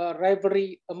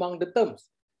 rivalry among the terms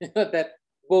that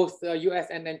both US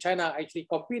and China actually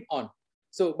compete on.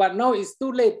 So, but now it's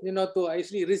too late, to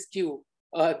actually rescue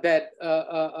that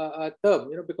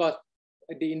term, because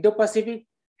the Indo-Pacific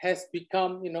has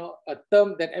become, a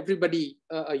term that everybody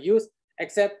use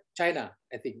except China,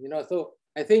 I think, So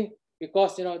I think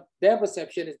because, their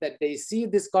perception is that they see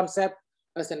this concept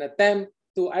as an attempt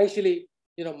to actually,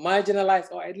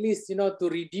 marginalize or at least, to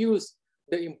reduce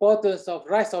the importance of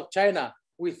rise of China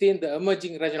within the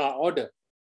emerging regional order.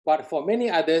 But for many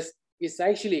others, it's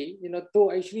actually,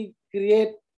 to actually create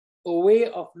a way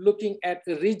of looking at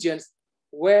the regions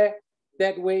where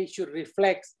that way should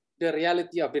reflect the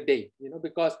reality of the day,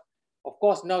 because of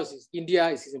course now India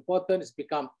is important, it's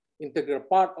become integral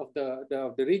part of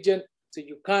the region. So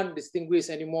you can't distinguish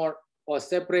anymore or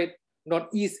separate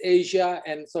Northeast Asia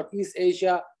and Southeast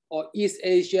Asia or East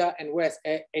Asia and West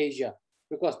Asia,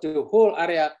 because the whole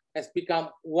area has become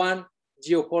one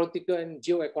geopolitical and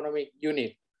geoeconomic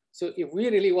unit. So if we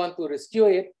really want to rescue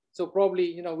it, so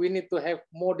probably, we need to have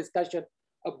more discussion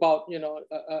about,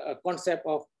 a concept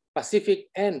of Pacific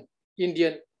and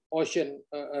Indian Ocean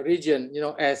region,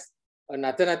 as an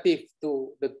alternative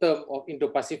to the term of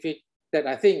Indo-Pacific that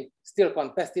I think still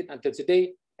contested until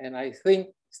today. And I think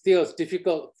still it's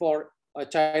difficult for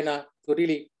China to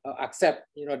really accept,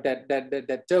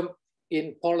 that term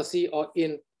in policy or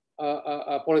in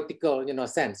a political,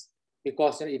 sense,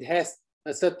 because it has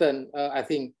a certain, I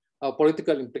think,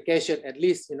 political implication, at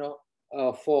least,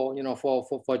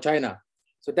 for China.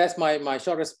 So that's my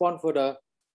short response for the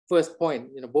first point.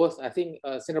 Both I think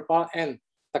Sinderpal and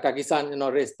Takagi-san,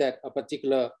 raised that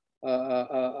particular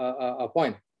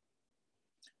point.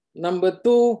 Number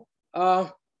two,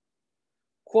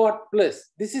 Quad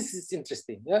plus. This is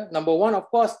interesting. Yeah? Number one, of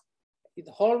course, it's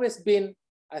always been,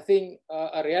 I think,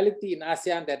 a reality in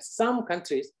ASEAN that some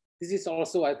countries. This is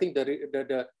also, I think,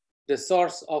 the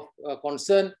source of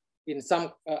concern in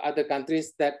some other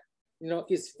countries that,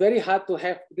 it's very hard to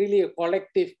have really a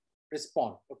collective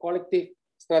response, a collective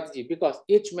strategy, because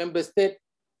each member state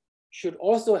should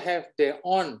also have their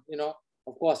own,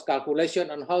 of course,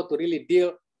 calculation on how to really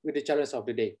deal with the challenge of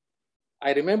the day.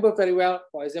 I remember very well,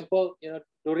 for example,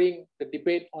 during the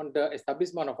debate on the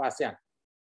establishment of ASEAN,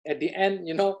 at the end,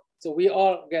 so we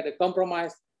all get a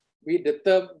compromise with the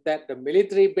term that the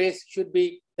military base should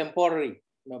be temporary,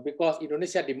 because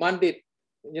Indonesia demanded,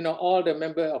 all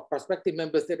the prospective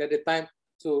member states at the time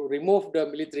to remove the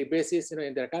military bases,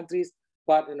 in their countries.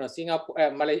 But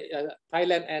Singapore, Malaysia,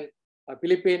 Thailand, and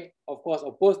Philippines, of course,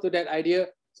 opposed to that idea.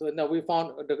 So now we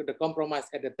found the compromise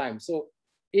at the time. So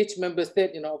each member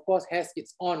state, of course, has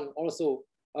its own also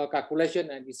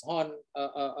calculation and its own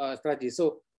strategy.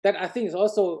 So that I think is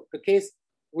also the case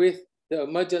with the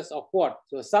emergence of Quad.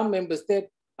 So some member states,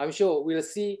 I'm sure, will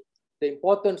see the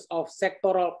importance of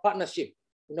sectoral partnership,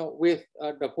 with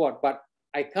the Quad. But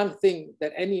I can't think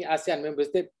that any ASEAN member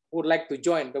state would like to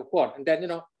join the Quad, and then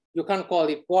you can't call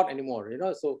it Quad anymore.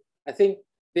 So I think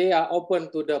they are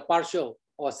open to the partial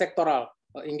or sectoral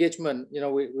engagement,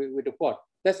 with the Quad.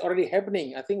 That's already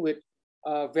happening, I think, with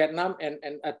Vietnam and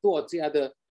 2 or 3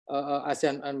 other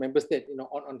ASEAN member states,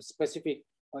 on specific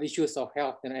issues of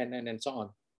health and so on.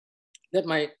 That's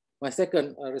my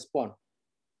second response.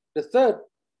 The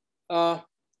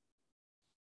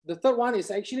third one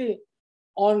is actually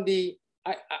on the.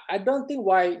 I don't think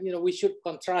why we should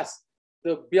contrast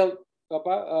the build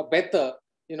better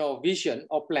vision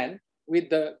or plan with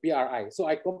the BRI. So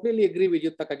I completely agree with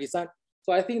you, Takagi-san.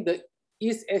 So I think the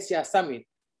East Asia Summit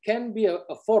can be a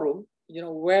forum,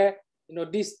 where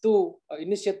these two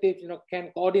initiatives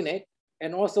can coordinate,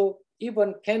 and also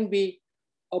even can be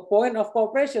a point of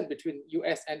cooperation between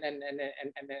US and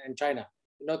China,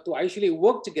 to actually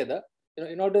work together,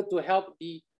 in order to help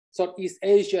the Southeast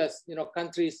Asia's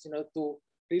countries, to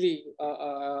really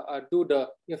do the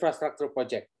infrastructure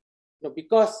project,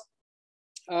 because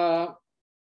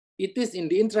it is in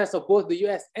the interest of both the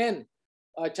US and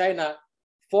China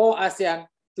for ASEAN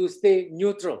to stay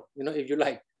neutral, if you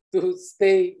like, to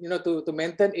stay, to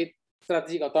maintain its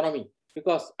strategic autonomy.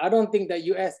 Because I don't think that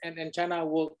US and China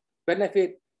will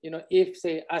benefit, if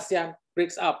say ASEAN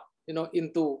breaks up,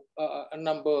 into a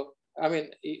number. I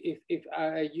mean, if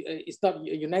it's not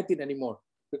united anymore,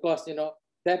 because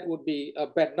that would be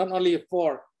bad not only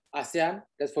for ASEAN,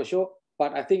 that's for sure,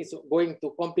 but I think it's going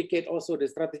to complicate also the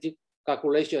strategic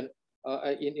calculation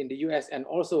in the US and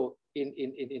also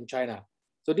in China.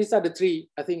 So these are the 3,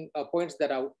 I think, points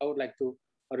that I would like to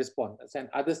respond. And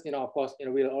others, of course,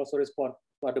 will also respond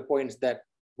to other points that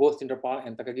both Sinderpal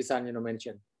and Takagi-san,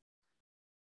 mentioned.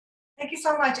 Thank you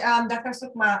so much, Dr.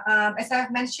 Sukma. As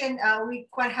I've mentioned, we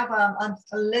quite have a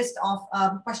list of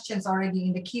questions already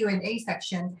in the Q&A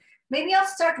section. Maybe I'll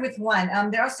start with one.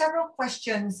 There are several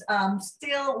questions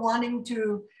still wanting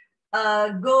to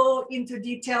go into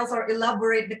details or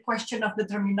elaborate the question of the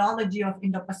terminology of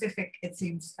Indo-Pacific. It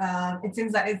seems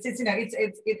that it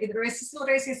still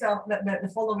raises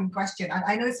the following question.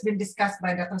 I know it's been discussed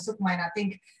by Dr. Sukma, and I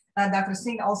think Dr.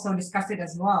 Singh also discussed it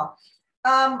as well.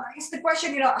 It's the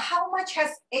question, how much has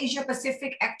Asia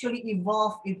Pacific actually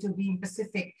evolved into being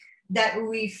Pacific that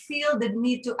we feel the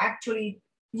need to actually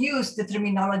use the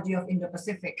terminology of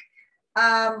Indo-Pacific?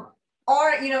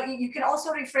 Or, you can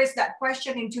also rephrase that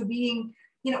question into being,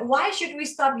 why should we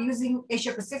stop using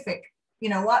Asia Pacific?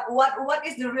 What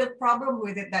is the real problem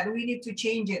with it that we need to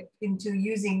change it into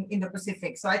using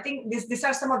Indo-Pacific? So I think these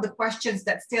are some of the questions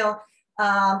that still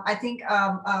I think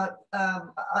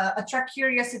attract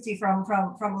curiosity from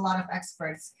a lot of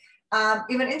experts.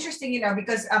 Even interesting,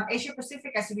 because Asia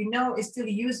Pacific, as we know, is still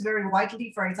used very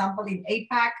widely. For example, in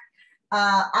APAC,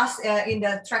 us in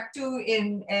the track 2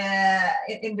 in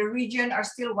the region are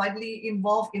still widely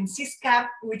involved in CISCAP,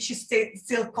 which is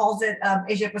still calls it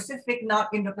Asia Pacific,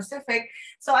 not Indo-Pacific.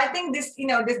 So I think this,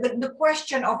 the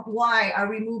question of why are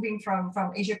we moving from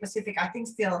Asia Pacific, I think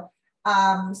still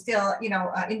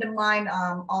in the mind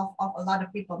of a lot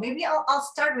of people. Maybe I'll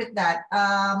start with that.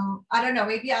 I don't know,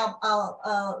 maybe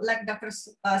I'll let Dr.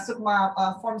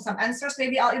 Sukma form some answers.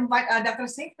 Maybe I'll invite Dr.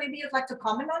 Singh. Maybe you'd like to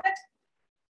comment on it?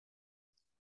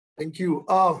 Thank you.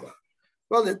 Well,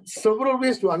 there's several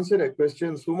ways to answer that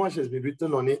question. So much has been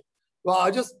written on it. Well,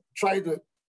 I'll just try to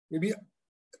maybe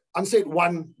answer it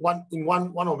one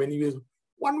or many ways.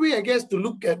 One way, I guess, to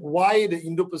look at why the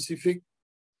Indo-Pacific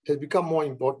has become more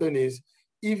important is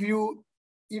if you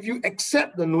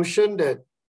accept the notion that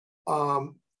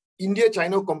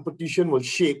India-China competition will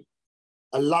shape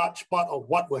a large part of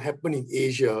what will happen in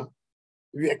Asia,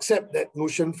 you accept that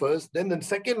notion first. Then the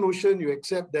second notion, you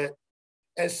accept that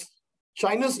as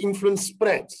China's influence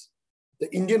spreads, the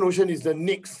Indian Ocean is the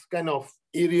next kind of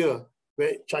area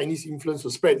where Chinese influence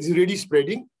will spread. It's already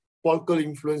spreading, political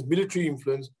influence, military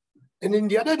influence. And in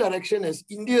the other direction, as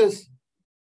India's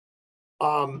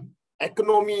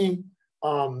economy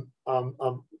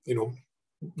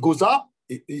goes up,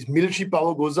 its military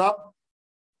power goes up,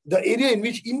 the area in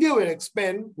which India will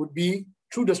expand would be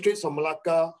through the Straits of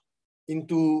Malacca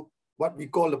into what we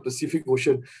call the Pacific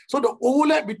Ocean. So the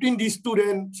overlap between these two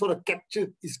then sort of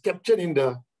is captured in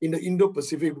the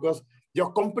Indo-Pacific, because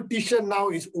your competition now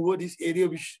is over this area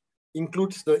which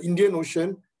includes the Indian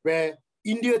Ocean, where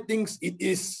India thinks it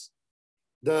is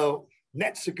the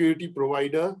net security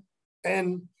provider,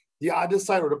 and the other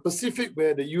side of the Pacific,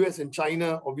 where the US and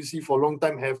China obviously for a long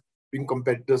time have been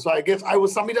competitors. So I guess I will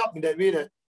sum it up in that way, that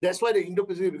that's why the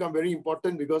Indo-Pacific become very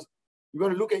important, because you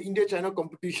want to look at India-China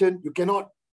competition, you cannot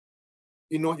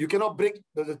you cannot break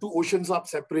the two oceans up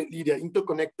separately. They're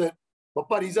interconnected.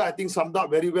 Papa Rizal, I think, summed up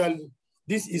very well.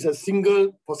 This is a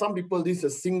single, for some people, this is a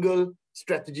single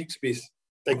strategic space.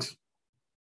 Thanks.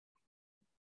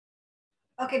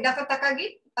 Okay, Dr.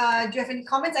 Takagi, do you have any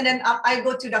comments? And then I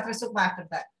go to Dr. Sukma after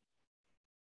that.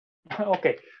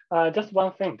 Okay, just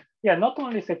one thing. Yeah, not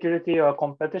only security or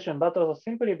competition, but also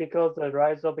simply because the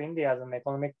rise of India as an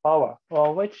economic power,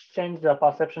 which changed the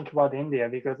perception toward India.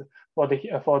 Because for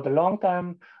the long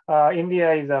time,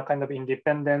 India is a kind of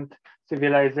independent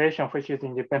civilization, which is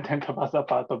independent of other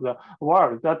part of the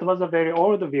world. That was a very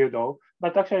old view, though.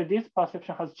 But actually, this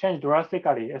perception has changed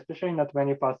drastically, especially in the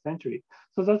 21st century.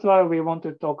 So that's why we want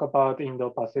to talk about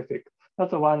Indo-Pacific.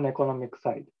 That's one economic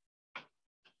side.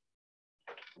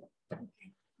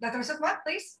 Dr. Sukma,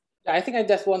 please. I think I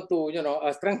just want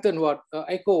to, strengthen what,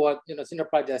 echo what,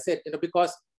 Sinderpal just said,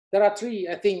 because there are three,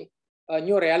 I think,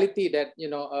 new reality that,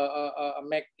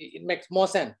 it makes more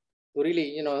sense to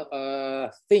really,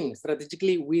 think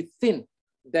strategically within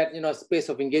that, space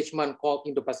of engagement called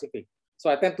Indo-Pacific. So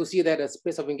I tend to see that as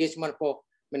space of engagement for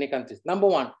many countries. Number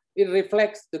one, it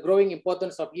reflects the growing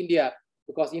importance of India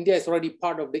because India is already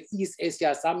part of the East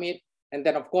Asia Summit. And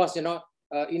then, of course,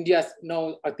 India's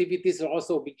activities will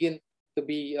also begin to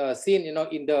be seen,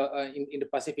 in the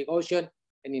Pacific Ocean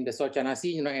and in the South China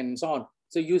Sea, and so on.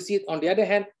 So you see, on the other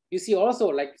hand, you see also,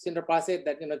 like Sinderpal said,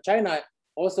 that China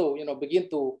also, begin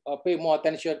to pay more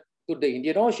attention to the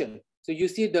Indian Ocean. So you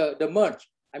see the merge.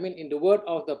 I mean, in the word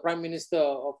of the Prime Minister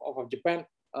of Japan,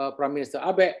 Prime Minister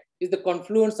Abe, is the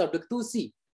confluence of the two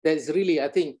seas that is really, I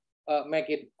think,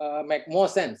 make more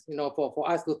sense, for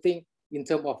us to think in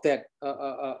terms of that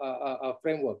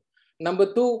framework.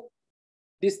 Number two,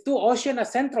 these two oceans are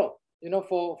central,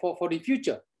 for the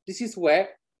future. This is where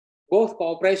both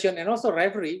cooperation and also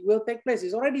rivalry will take place.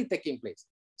 It's already taking place.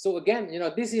 So again,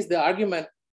 this is the argument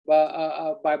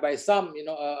by some,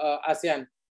 ASEAN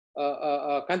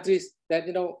countries that,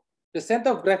 the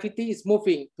center of gravity is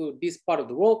moving to this part of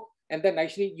the world, and then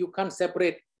actually you can't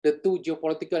separate the two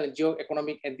geopolitical and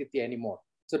geo-economic entity anymore.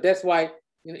 So that's why,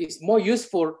 it's more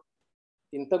useful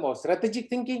in terms of strategic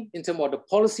thinking, in terms of the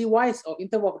policy-wise, or in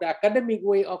terms of the academic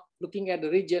way of looking at the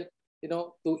region,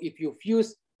 if you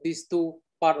fuse these two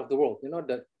parts of the world,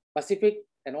 the Pacific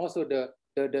and also the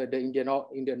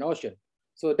Indian Ocean.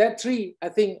 So that three, I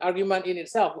think, argument in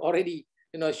itself already,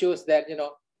 shows that,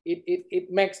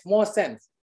 it makes more sense,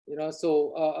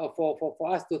 so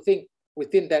for us to think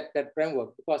within that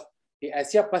framework, because the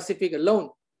Asia Pacific alone,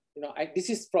 this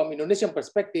is from Indonesian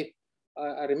perspective.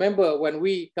 I remember when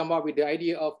we come up with the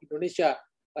idea of Indonesia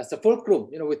as a fulcrum,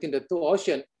 within the two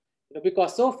oceans,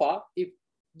 because so far, if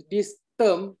this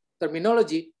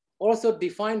terminology also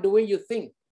define the way you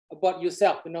think about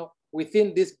yourself,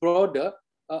 within this broader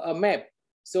map.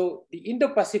 So the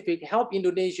Indo-Pacific help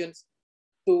Indonesians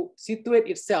to situate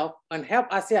itself and help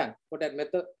ASEAN, for that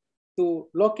matter, to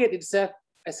locate itself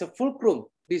as a fulcrum,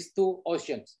 these two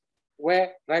oceans,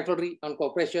 where rivalry and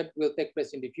cooperation will take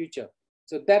place in the future.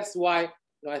 So that's why,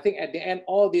 I think at the end,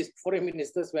 all these foreign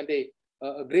ministers, when they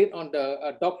agreed on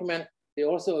the document, they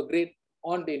also agreed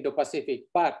on the Indo-Pacific.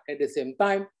 But at the same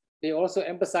time, they also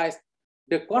emphasized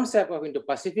the concept of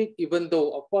Indo-Pacific, even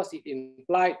though, of course, it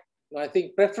implied, I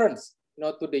think, preference,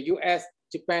 to the US,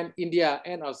 Japan, India,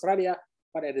 and Australia.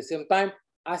 But at the same time,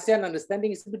 ASEAN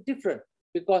understanding is a bit different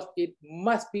because it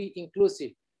must be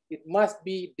inclusive. It must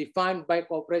be defined by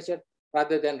cooperation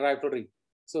rather than rivalry.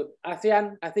 So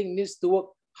ASEAN, I think, needs to work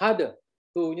harder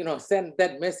to, send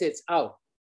that message out.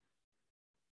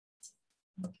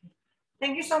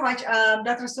 Thank you so much,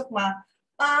 Dr. Sukma.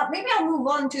 Maybe I'll move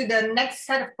on to the next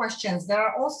set of questions. There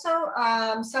are also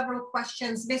several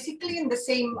questions, basically in the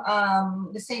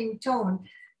same tone,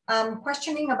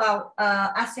 questioning about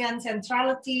ASEAN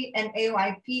centrality and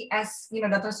AOIP, as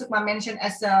Dr. Sukma mentioned,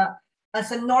 as a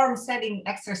norm-setting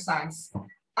exercise.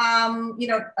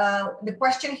 The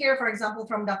question here, for example,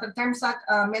 from Dr. Termsak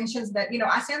mentions that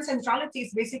ASEAN centrality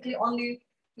is basically only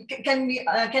can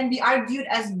be argued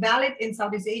as valid in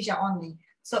Southeast Asia only.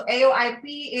 So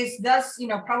AOIP is thus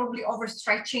probably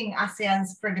overstretching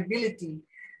ASEAN's credibility.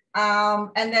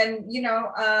 And then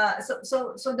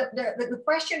so the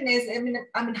question is, I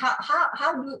mean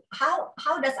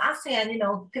how does ASEAN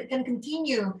can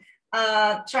continue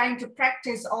trying to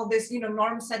practice all this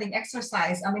norm setting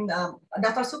exercise? I mean,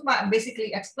 Dr. Sukma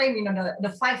basically explained the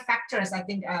 5 factors, I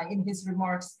think, in his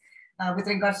remarks with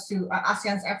regards to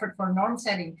ASEAN's effort for norm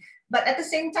setting. But at the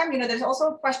same time, there's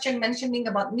also a question mentioning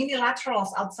about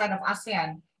minilaterals outside of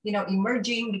ASEAN,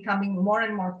 emerging, becoming more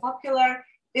and more popular.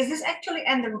 Is this actually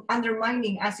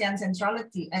undermining ASEAN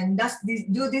centrality? And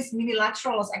do these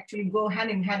minilaterals actually go hand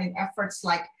in hand in efforts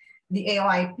like the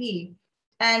AOIP.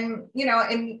 And, you know,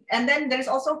 and then there's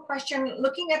also a question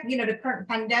looking at, you know, the current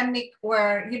pandemic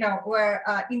where, you know, where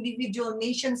individual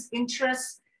nations'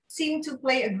 interests seem to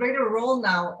play a greater role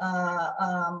now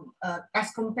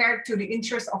as compared to the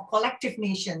interests of collective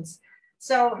nations.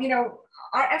 So, you know,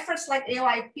 our efforts like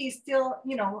AOIP still,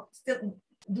 you know,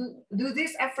 do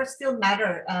these efforts still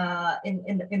matter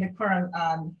in the current,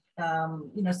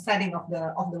 you know, setting of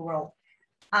the world?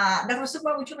 Dr.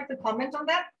 Sukma, would you like to comment on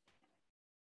that?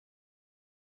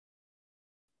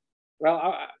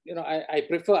 Well, you know, I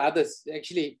prefer others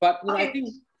actually, but you know,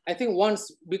 I think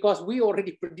once, because we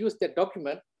already produced that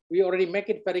document, we already make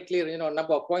it very clear, you know,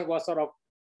 number of points, what sort of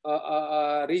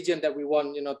region that we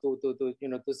want, you know,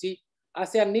 to see.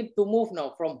 ASEAN need to move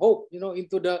now from hope, you know,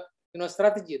 into the, you know,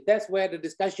 strategy. That's where the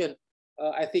discussion,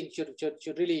 I think, should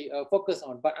really focus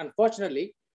on. But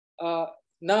unfortunately,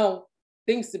 now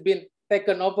things have been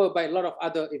taken over by a lot of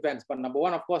other events. But number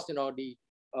one, of course, you know, the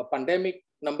pandemic.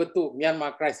 Number two,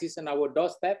 Myanmar crisis on our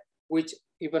doorstep, which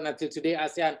even until today,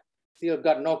 ASEAN still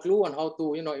got no clue on how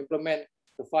to, you know, implement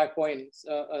the 5 points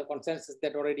consensus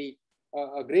that already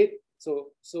agreed. So,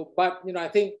 but, you know, I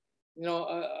think, you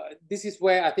know, this is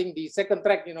where I think the second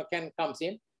track, you know, comes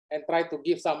in and try to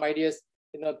give some ideas,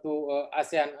 you know, to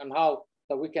ASEAN on how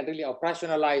that we can really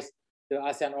operationalize the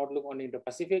ASEAN outlook on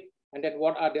Indo-Pacific, and then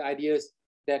what are the ideas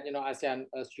that, you know, ASEAN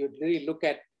should really look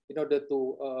at in order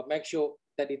to make sure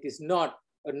that it is not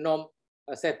a norm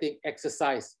setting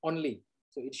exercise only.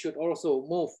 So it should also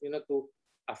move, you know, to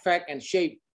affect and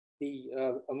shape the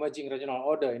emerging regional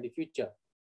order in the future.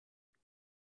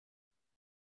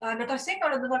 Dr. Singh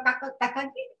or Dr. Takagi,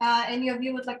 any of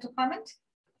you would like to comment?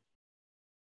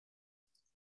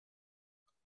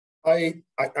 I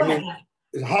mean,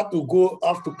 it's hard to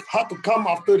come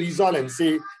after Rizal and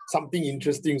say something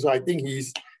interesting. So I think he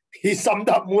summed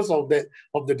up most of the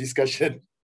discussion.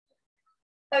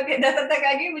 Okay, Dr.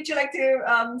 Takagi, would you like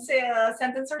to say a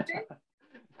sentence or two?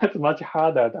 That's much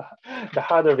harder, the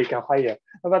harder we can hire.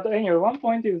 But anyway, one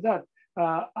point is that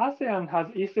ASEAN has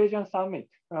East Asian Summit.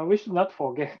 We should not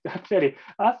forget, actually,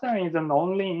 ASEAN is the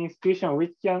only institution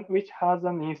which has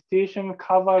an institution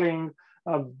covering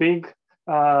a big,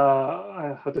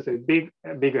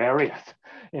 big areas,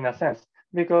 in a sense.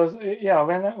 Because, yeah,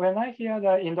 when I hear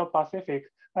the Indo-Pacific,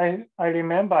 I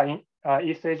remember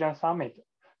East Asian Summit.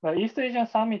 The East Asian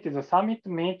Summit is a summit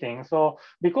meeting. So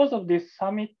because of this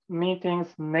summit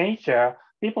meeting's nature,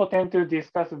 people tend to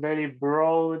discuss very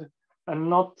broad and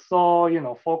not so, you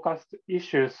know, focused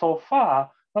issues so far.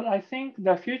 But I think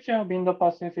the future of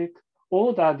Indo-Pacific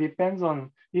order depends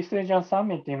on East Asian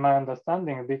Summit, in my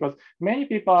understanding, because many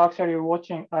people are actually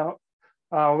waiting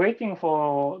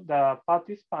for the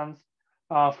participants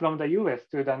from the US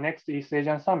to the next East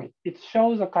Asian Summit. It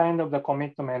shows a kind of the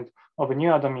commitment of a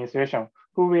new administration,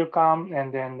 who will come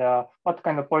and then what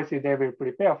kind of policy they will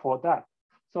prepare for that.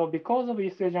 So because of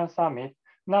East Asian Summit,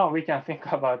 now we can think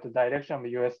about the direction of the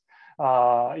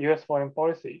US foreign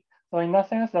policy. So in a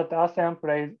sense that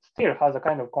ASEAN still has a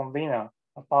kind of convener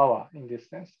power in this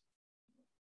sense.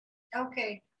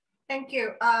 Okay, thank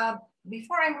you.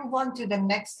 Before I move on to the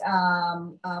next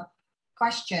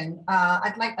question,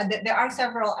 I'd like, there are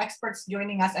several experts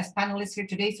joining us as panelists here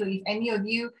today. So if any of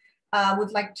you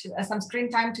would like to, some screen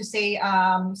time to say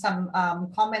some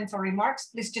comments or remarks,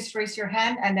 please just raise your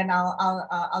hand and then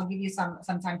I'll give you some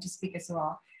time to speak as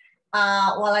well.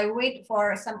 While I wait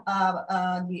for some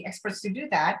the experts to do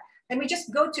that, let me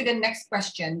just go to the next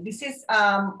question. This is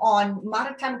on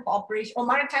maritime cooperation or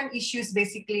maritime issues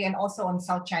basically, and also on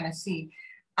South China Sea.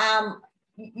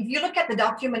 If you look at the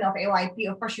document of AOIP,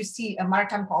 of course you see a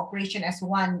maritime cooperation as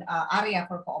one area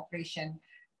for cooperation.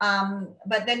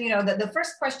 But then, you know, the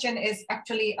first question is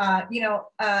actually, you know,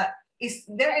 is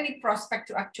there any prospect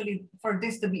to actually for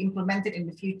this to be implemented in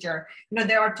the future? You know,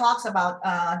 there are talks about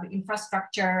the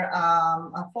infrastructure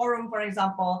forum, for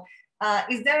example.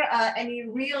 Is there any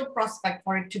real prospect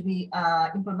for it to be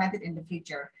implemented in the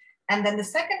future? And then the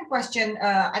second question,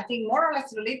 I think more or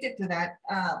less related to that,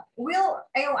 will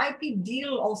AOIP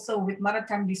deal also with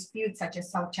maritime disputes such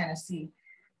as South China Sea?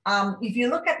 If you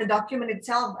look at the document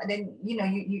itself, then you know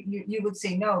you would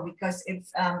say no, because it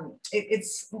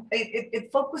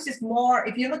focuses more.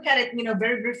 If you look at it, you know,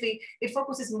 very briefly, it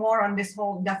focuses more on this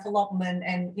whole development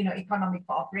and, you know, economic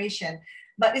cooperation.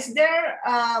 But is there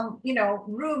you know,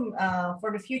 room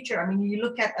for the future? I mean, you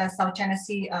look at South China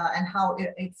Sea and how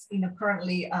it's, you know,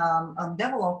 currently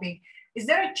developing. Is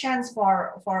there a chance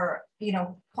for you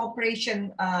know,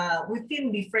 cooperation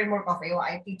within the framework of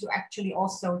AOIP to actually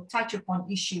also touch upon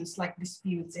issues like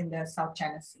disputes in the South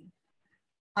China Sea?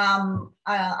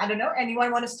 I don't know,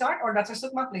 anyone want to start, or Dr.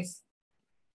 Sukma, please?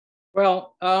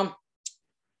 Well,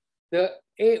 the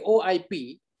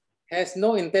AOIP has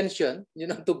no intention,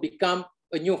 to become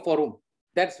a new forum.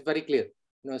 That's very clear.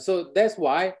 So that's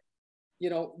why,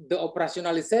 the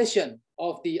operationalization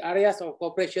of the areas of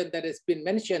cooperation that has been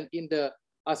mentioned in the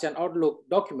ASEAN Outlook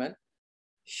document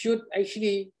should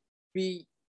actually be,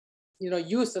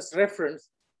 used as reference,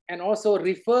 and also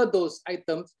refer those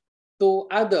items to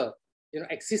other,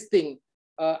 existing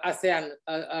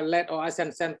ASEAN-led or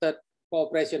ASEAN-centered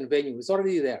cooperation venue. It's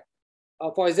already there.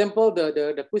 For example,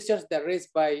 the questions that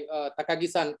raised by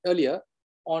Takagi-san earlier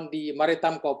on the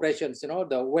maritime cooperations,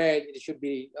 the where it should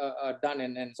be done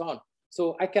and so on.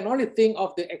 So I can only think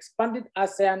of the expanded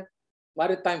ASEAN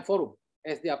Maritime Forum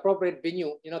as the appropriate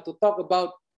venue, to talk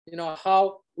about,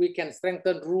 how we can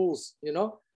strengthen rules,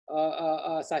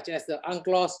 such as the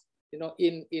UNCLOS,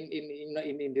 in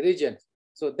the region.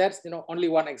 So that's, only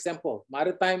one example.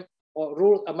 Maritime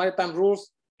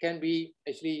rules can be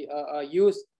actually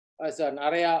used as an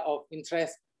area of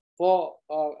interest for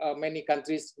many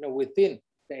countries, within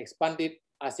the expanded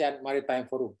ASEAN Maritime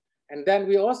Forum. And then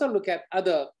we also look at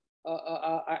other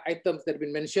items that have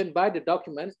been mentioned by the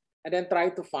documents, and then try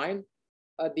to find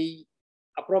the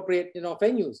appropriate,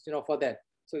 venues, for that.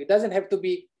 So it doesn't have to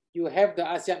be you have the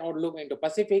ASEAN Outlook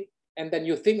Indo-Pacific, and then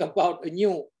you think about a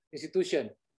new institution.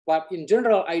 But in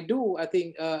general, I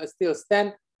think, still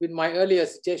stand with my earlier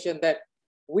suggestion that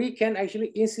we can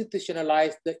actually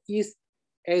institutionalize the East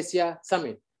Asia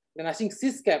Summit. And I think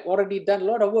CSIS-GRIPS already done a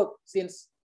lot of work since,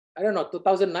 I don't know,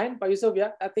 2009, Pak Yusuf,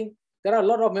 yeah? I think there are a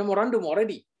lot of memorandum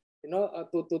already,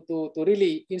 to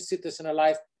really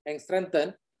institutionalize and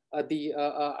strengthen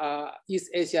the East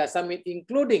Asia Summit,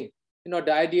 including,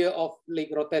 the idea of like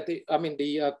rotating,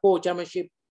 the co-chairmanship,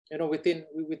 within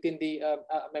the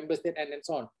member state and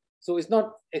so on. So it's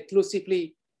not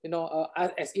exclusively,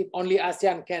 as if only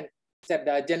ASEAN can set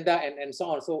the agenda and so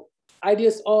on. So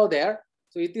ideas all there.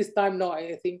 So it is time now,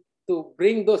 I think, to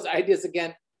bring those ideas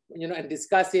again, and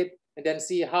discuss it, and then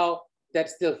see how that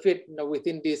still fit,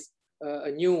 within this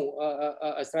new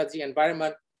strategy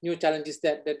environment, new challenges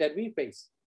that we face.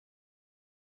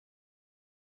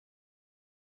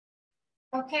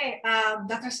 Okay,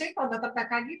 Dr. Singh or Dr.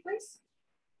 Takagi, please.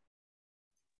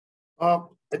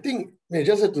 I think I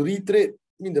just have to reiterate,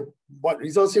 what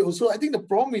Rizal said also. I think the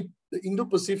problem with the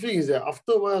Indo-Pacific is that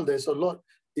after a while, there's a lot.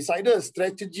 It's either a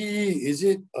strategy, is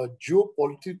it a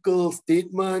geopolitical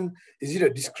statement, is it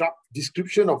a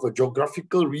description of a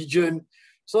geographical region?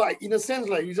 So in a sense,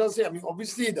 like Rizal said,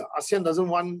 obviously the ASEAN doesn't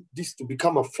want this to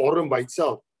become a forum by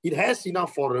itself. It has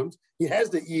enough forums. It has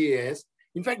the EAS.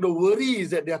 In fact, the worry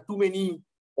is that there are too many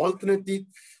alternative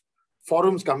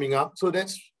forums coming up. So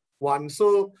that's one.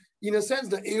 So in a sense,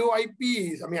 the AOIP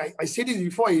is, I said this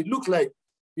before, it looks like,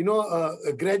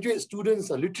 a graduate student's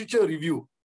literature review.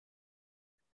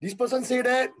 This person say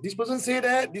that, this person say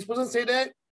that, this person say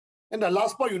that. And the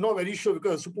last part, you're not very sure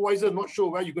because the supervisor is not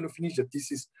sure where you're going to finish the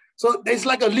thesis. So there's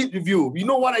like a lit review. We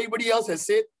know what everybody else has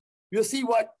said. We'll see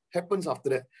what happens after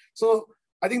that. So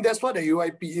I think that's what the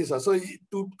AOIP is. So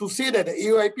to say that the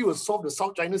AOIP will solve the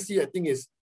South China Sea, I think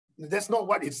that's not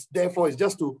what it's there for. It's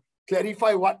just to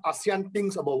clarify what ASEAN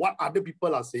thinks about what other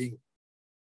people are saying.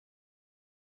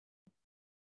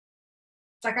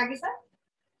 Takagi-san?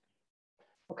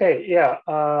 Okay,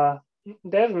 yeah.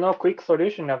 There's no quick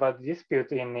solution about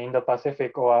dispute in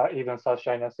Indo-Pacific or even South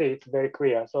China Sea. It's very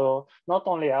clear. So not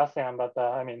only ASEAN, but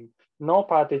no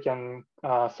party can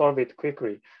solve it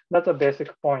quickly. That's a basic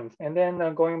point. And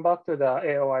then going back to the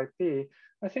AOIP,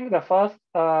 I think the first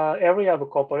area of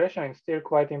cooperation is still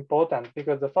quite important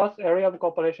because the first area of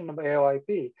cooperation of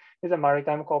AOIP is a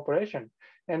maritime cooperation.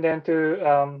 And then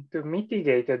to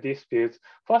mitigate the disputes,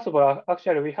 first of all,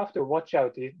 actually, we have to watch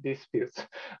out these disputes.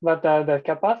 But the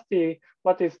capacity,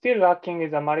 what is still lacking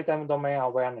is a maritime domain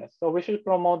awareness. So we should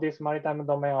promote this maritime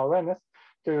domain awareness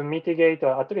to mitigate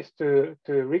or at least to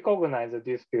recognize the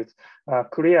disputes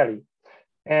clearly.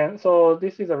 And so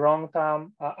this is a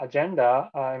long-term agenda.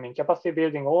 Capacity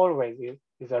building always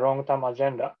is a long-term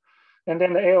agenda. And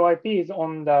then the AOIP is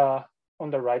on the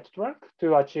right track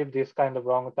to achieve this kind of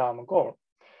long-term goal.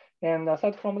 And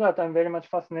aside from that, I'm very much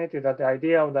fascinated at the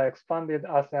idea of the expanded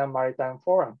ASEAN Maritime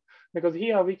Forum, because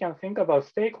here we can think about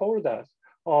stakeholders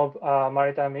of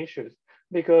maritime issues,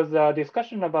 because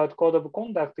discussion about code of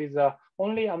conduct is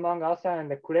only among ASEAN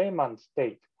and the claimant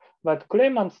state. But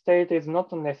claimant state is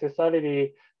not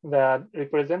necessarily the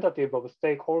representative of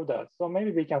stakeholders. So maybe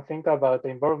we can think about the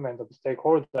involvement of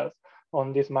stakeholders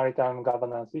on this maritime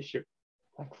governance issue.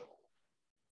 Thanks.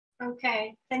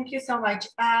 Okay, thank you so much.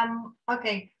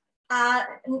 Okay.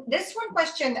 This one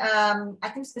question, I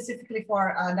think specifically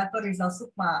for Dr. Rizal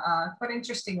Sukma, quite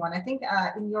interesting one. I think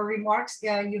in your remarks,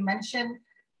 you mentioned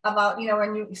about,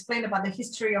 when you explained about the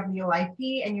history of the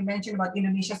OIP, and you mentioned about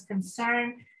Indonesia's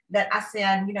concern that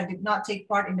ASEAN, did not take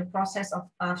part in the process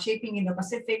of shaping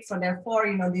Indo-Pacific. So therefore,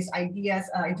 these ideas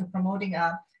into promoting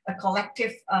a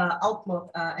collective outlook,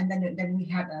 and then we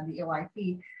had the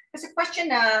OIP. There's a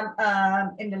question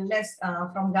in the list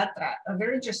from Gatra,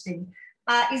 very interesting.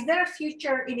 Is there a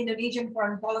future in Indonesian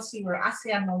foreign policy where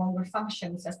ASEAN no longer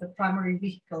functions as the primary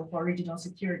vehicle for regional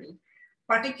security,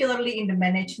 particularly in the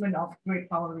management of great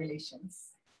power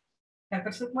relations?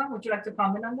 Dr. Sukma, would you like to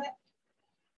comment on that?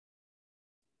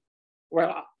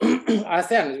 Well,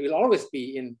 ASEAN will always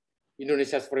be in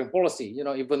Indonesia's foreign policy,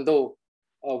 even though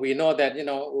we know that,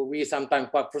 we sometimes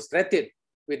quite frustrated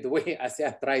with the way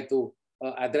ASEAN try to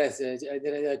address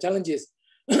challenges.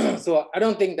 So I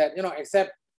don't think that,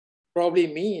 except probably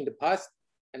me in the past,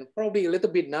 and probably a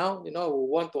little bit now, we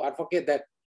want to advocate that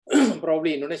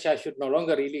probably Indonesia should no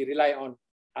longer really rely on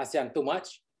ASEAN too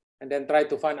much, and then try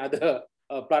to find other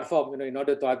platform, in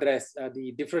order to address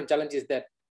the different challenges that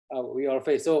we all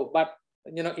face. So, but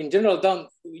in general,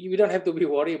 we don't have to be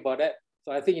worried about that.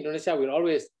 So I think Indonesia will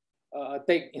always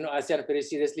take ASEAN very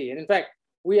seriously. And in fact,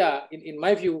 we are, in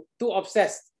my view, too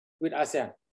obsessed with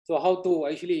ASEAN. So how to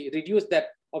actually reduce that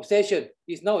obsession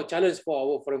is now a challenge for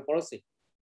our foreign policy.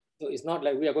 So it's not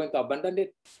like we are going to abandon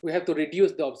it. We have to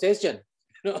reduce the obsession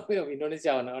of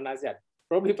Indonesia on ASEAN.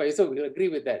 Probably Pak Yusuf will agree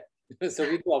with that. So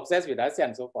we're too obsessed with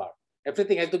ASEAN so far.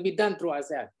 Everything has to be done through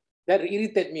ASEAN. That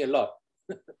irritates me a lot.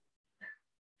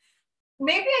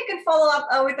 Maybe I can follow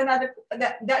up with another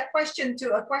that question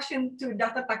to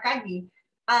Dr. Takagi.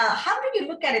 How do you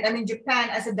look at it? I mean, Japan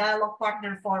as a dialogue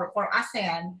partner for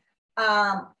ASEAN.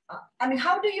 I mean,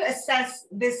 how do you assess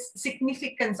this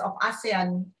significance of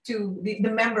ASEAN to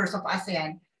the members of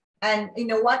ASEAN? And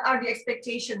what are the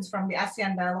expectations from the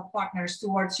ASEAN dialogue partners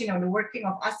towards the working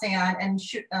of ASEAN, and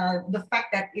the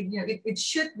fact that it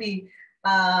should be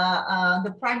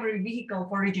the primary vehicle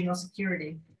for regional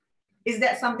security? Is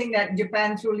that something that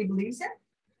Japan truly believes in?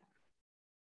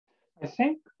 I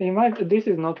think this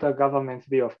is not a government's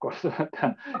view, of course. But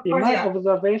in my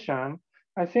observation,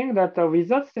 I think that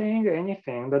without saying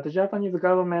anything, that the Japanese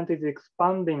government is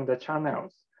expanding the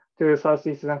channels to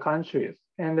Southeast Asian countries.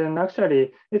 And then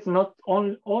actually, it's not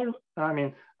all I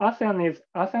mean,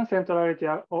 ASEAN centrality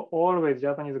are always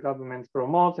Japanese government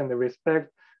promotes and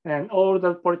respect, and all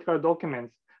the political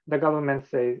documents, the government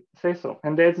say so,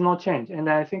 and there's no change. And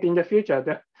I think in the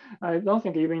future, I don't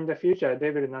think even in the future, they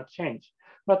will not change.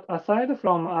 But aside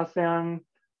from ASEAN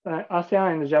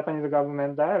and the Japanese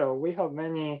government dialogue, we have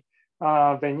many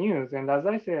venues. And as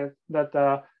I said,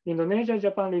 that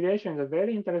Indonesia-Japan relation is a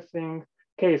very interesting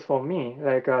case for me.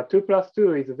 Like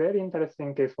 2+2 is a very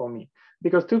interesting case for me,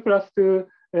 because 2+2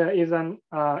 is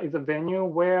a venue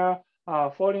where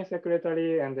foreign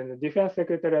secretary and then the defense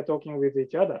secretary are talking with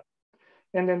each other.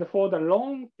 And then for the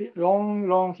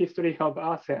long history of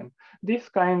ASEAN, this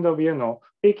kind of,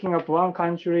 picking up one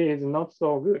country is not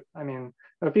so good. I mean,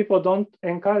 people don't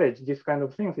encourage this kind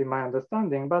of things in my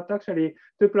understanding, but actually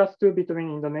 2+2 between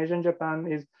Indonesia and Japan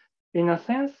is, in a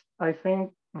sense, I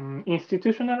think,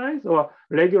 institutionalized or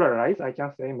regularized, I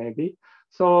can say maybe.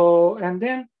 So, and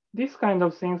then this kind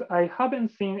of things, I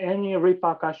haven't seen any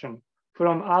repercussion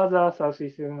from other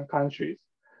Southeast Asian countries.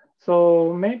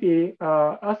 So maybe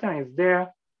ASEAN is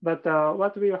there, but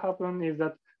what will happen is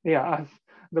that, as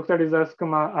Dr. Rizal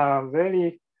Sukma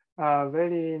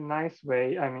very nice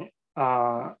way,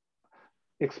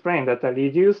 explained that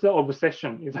reduce the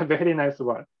obsession is a very nice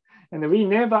word. And we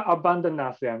never abandon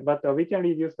ASEAN, but we can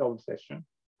reduce the obsession.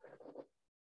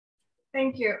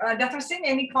 Thank you. Dr. Singh,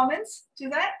 any comments to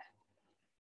that?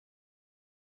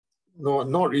 No,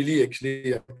 not really,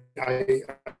 actually. I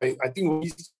think what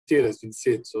he said has been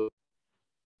said. So.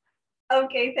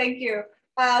 Okay, thank you.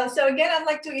 So again, I'd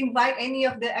like to invite any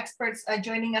of the experts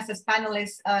joining us as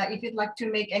panelists, if you'd like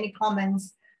to make any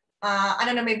comments. I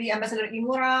don't know, maybe Ambassador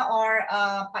Imura or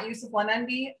Pak Yusuf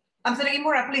Wanandi. Ambassador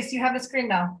Imura, please, you have the screen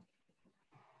now.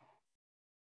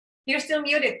 You're still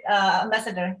muted,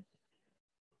 Ambassador.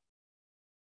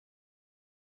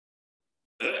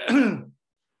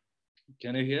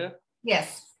 Can you hear?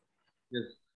 Yes. Yes.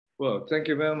 Well, thank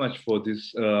you very much for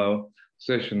this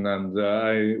session, and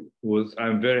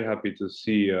I'm very happy to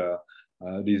see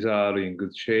Rizal in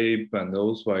good shape, and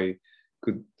also I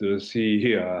could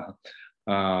see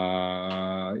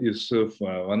Yusuf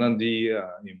Wanandi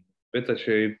in better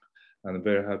shape, and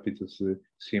very happy to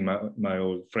see my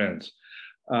old friends.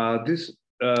 This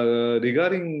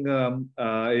regarding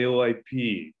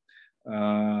AOIP,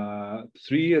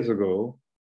 3 years ago,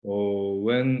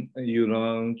 when you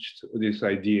launched this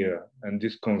idea and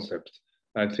this concept,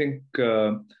 I think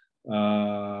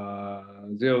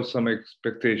there was some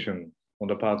expectation on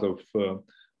the part of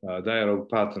dialogue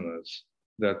partners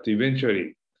that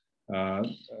eventually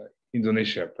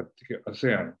Indonesia,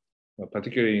 ASEAN,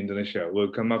 particularly Indonesia,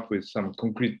 will come up with some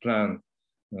concrete plan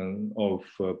of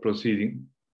proceeding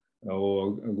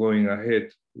or going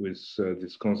ahead with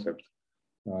this concept.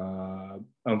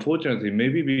 Unfortunately,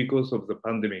 maybe because of the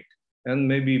pandemic and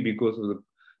maybe because of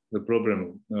the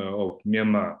problem of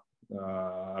Myanmar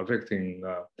affecting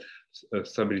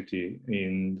stability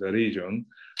in the region,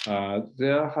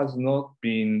 there has not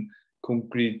been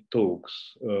concrete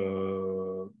talks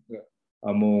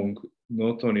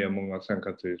not only among ASEAN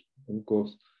countries, of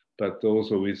course, but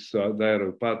also with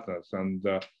dialogue partners. And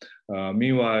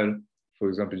meanwhile, for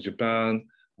example, Japan,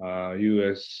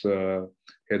 US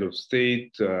head of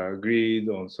state agreed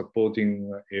on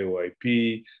supporting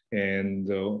AOIP, and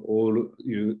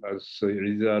as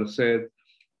Rizal said,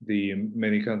 the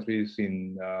many countries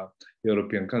in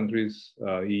European countries,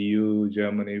 EU,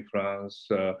 Germany, France,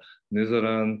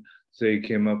 Netherlands, they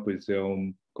came up with their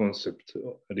own concept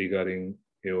regarding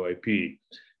AOIP.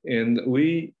 And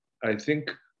I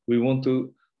think we want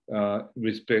to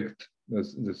respect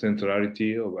the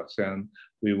centrality of ASEAN.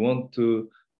 We want to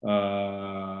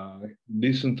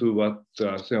listen to what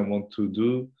ASEAN want to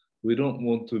do. We don't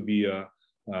want to be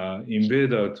an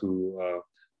invader to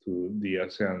the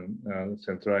ASEAN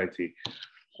centrality.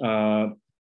 But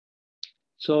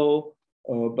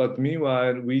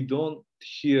meanwhile, we don't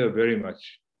hear very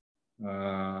much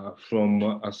from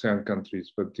ASEAN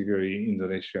countries, particularly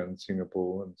Indonesia and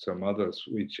Singapore and some others,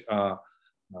 which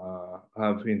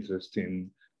have interest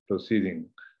in proceeding.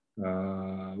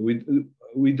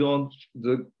 We don't.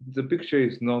 The picture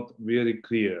is not really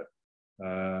clear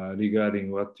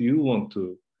regarding what you want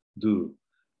to do.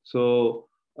 So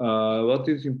what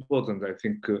is important, I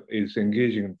think, is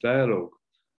engaging dialogue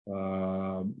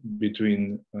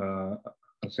between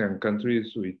ASEAN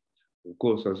countries. Of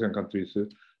course, ASEAN countries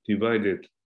divided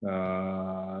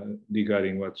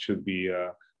regarding what should be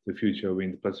the future of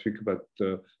Indo-Pacific, but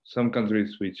some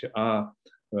countries which are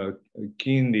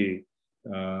keenly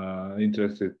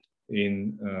interested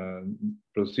in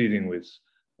proceeding with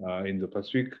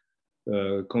Indo-Pacific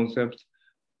concepts,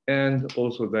 and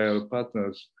also dialogue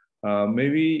partners.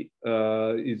 Maybe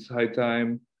it's high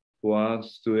time for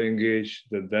us to engage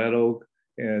the dialogue,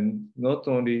 and not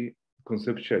only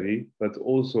conceptually, but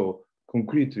also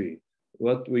concretely,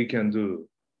 what we can do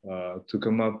to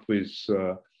come up with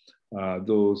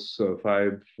those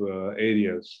 5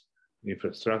 areas: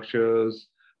 infrastructures,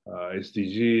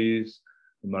 SDGs,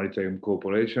 maritime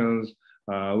corporations.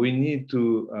 We need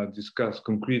to discuss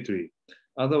concretely.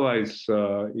 Otherwise,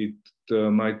 it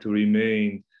might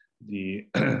remain the,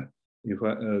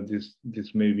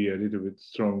 this may be a little bit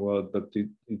strong word, but it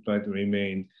might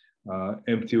remain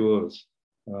empty words.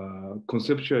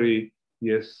 Conceptually,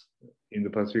 yes,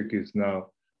 Indo-Pacific is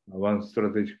now one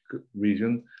strategic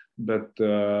region, but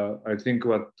I think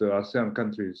what ASEAN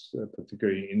countries,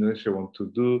 particularly Indonesia, want to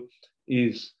do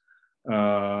is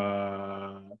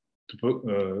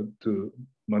to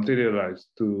materialize,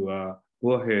 to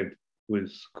go ahead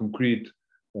with concrete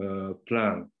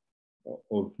plan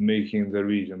of making the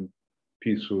region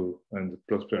peaceful and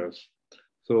prosperous.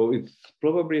 So it's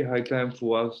probably high time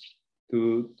for us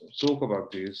to talk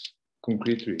about this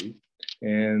concretely.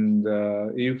 And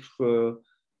if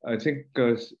I think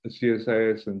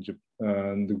CSIS and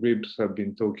the GRIPS have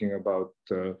been talking about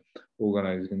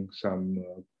organizing some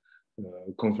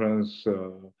conference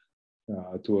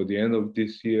toward the end of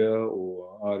this year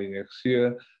or early next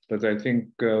year. But I think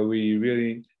we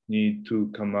really need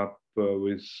to come up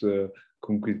with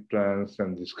concrete plans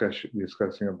and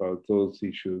discussing about those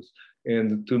issues,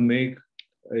 and to make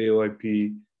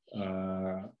AOIP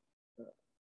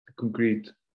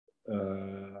concrete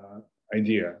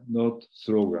idea, not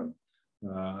slogan.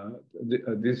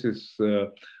 This is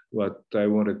what I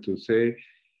wanted to say.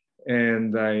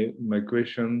 And my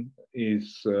question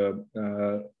is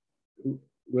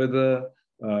whether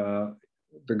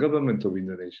the government of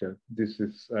Indonesia,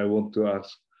 I want to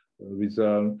ask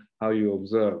Rizal, how you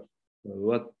observe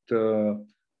what the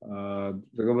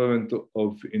government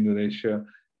of Indonesia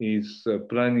is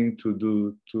planning to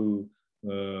do to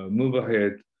move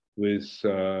ahead with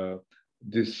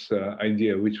this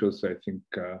idea, which was, I think,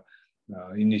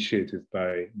 initiated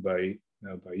by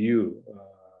you.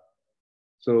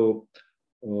 So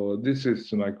this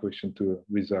is my question to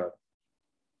Rizal.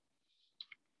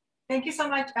 Thank you so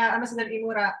much, Ambassador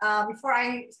Imura. Before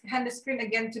I hand the screen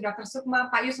again to Dr.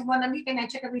 Sukma, Pak Yusuf Wanandi, can I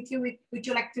check with you? Would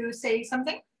you like to say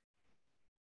something?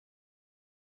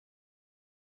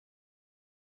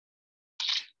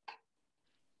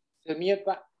 Mute,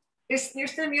 Pak. You're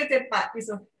still muted, Pak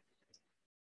Yusuf.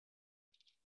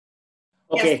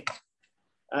 Okay. Yes.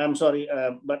 I'm sorry,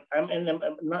 but I'm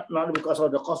not because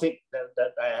of the COVID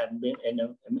that I have been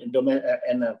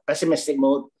in a pessimistic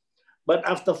mode, but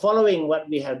after following what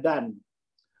we have done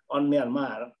on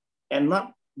Myanmar and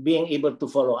not being able to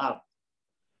follow up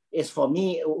is for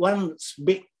me one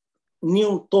big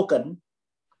new token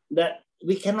that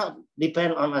we cannot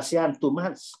depend on ASEAN too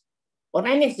much on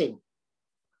anything.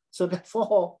 So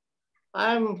therefore,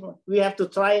 we have to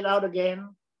try it out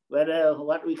again, whether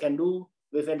what we can do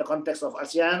within the context of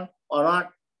ASEAN or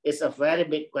not is a very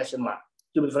big question mark,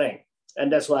 to be frank.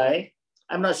 And that's why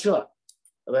I'm not sure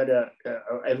whether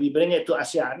if we bring it to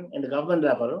ASEAN in the government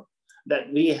level,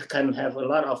 that we can have a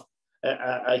lot of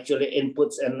actually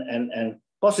inputs and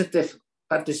positive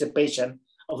participation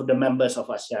of the members of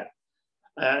ASEAN.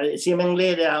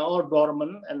 Seemingly they are all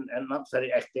dormant and not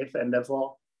very active, and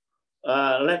therefore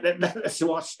let's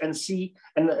watch and see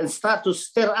and start to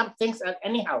stir up things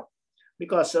anyhow.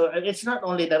 Because it's not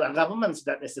only the governments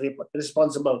that is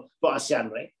responsible for ASEAN,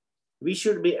 right? We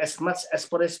should be as much as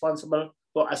responsible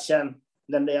for ASEAN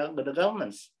than they are with the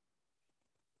governments.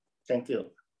 Thank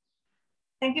you.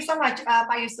 Thank you so much,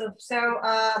 Pak Yusuf. So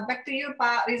back to you,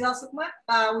 Pak Rizal Sukma.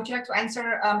 Would you like to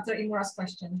answer Mr. Imura's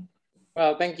question?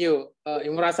 Well, thank you,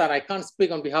 Imura-san. I can't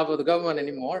speak on behalf of the government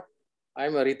anymore.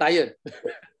 I'm retired.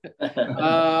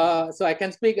 So I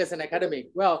can speak as an academic.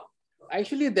 Well,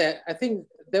 actually, I think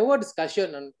there were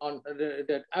discussion on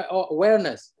the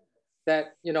awareness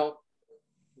that, you know,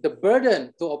 the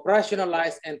burden to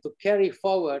operationalize and to carry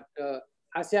forward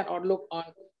ASEAN outlook on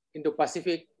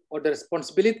Indo-Pacific, or the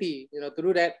responsibility, you know, to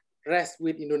do that rests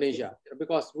with Indonesia,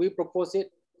 because we proposed it.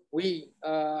 We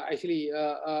actually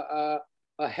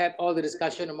had all the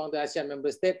discussion among the ASEAN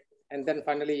member states, and then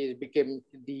finally it became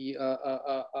the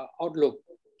outlook.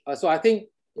 So I think,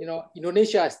 you know,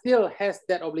 Indonesia still has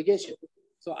that obligation.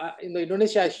 So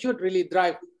Indonesia should really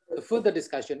drive the further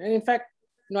discussion. And in fact,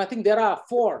 you know, I think there are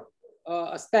 4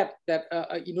 steps that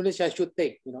Indonesia should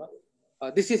take. You know,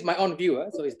 this is my own view,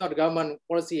 so it's not government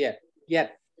policy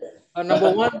yet.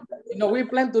 Number 1, you know, we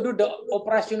plan to do the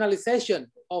operationalization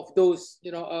of those,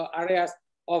 you know, areas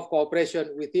of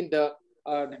cooperation within the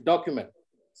document.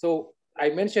 So I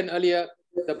mentioned earlier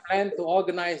the plan to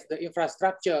organize the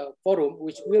infrastructure forum,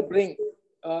 which will bring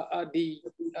the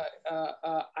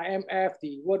IMF,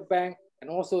 the World Bank,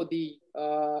 and also the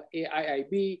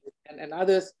AIIB and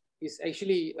others is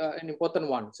actually an important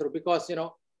one. So because, you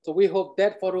know, so we hope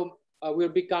that forum will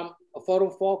become a forum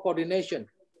for coordination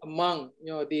among,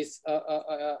 you know, these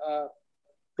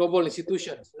global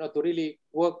institutions, you know, to really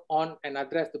work on and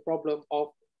address the problem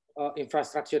of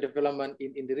infrastructure development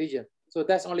in the region. So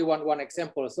that's only one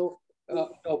example. So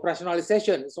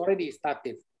operationalization is already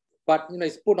started, but, you know,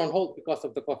 it's put on hold because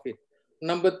of the COVID.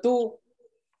 Number 2,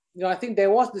 you know, I think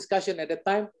there was discussion at the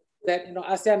time that, you know,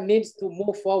 ASEAN needs to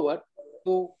move forward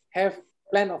to have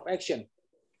plan of action,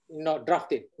 you know,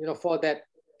 drafted, you know, for that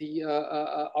the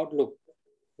outlook.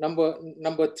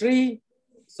 Number 3,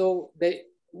 so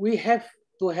we have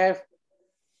to have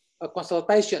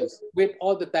consultations with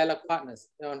all the dialogue partners,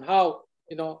 you know, on how,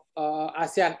 you know,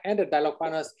 ASEAN and the dialogue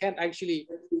partners can actually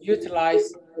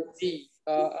utilize the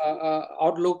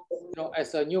outlook, you know,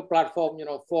 as a new platform, you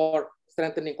know, for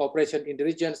strengthening cooperation in the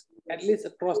regions, at least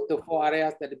across the 4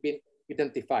 areas that have been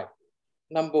identified.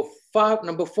 Number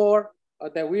 4,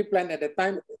 that we planned at the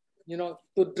time, you know,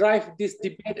 to drive this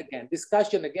debate again,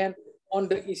 discussion again on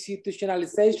the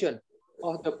institutionalization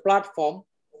of the platform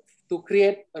to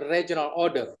create a regional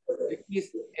order, the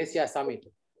East Asia Summit.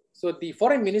 So the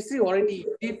Foreign Ministry already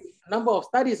did a number of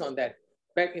studies on that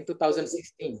back in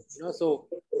 2016. You know, so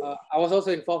I was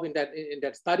also involved in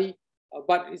that study,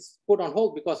 but it's put on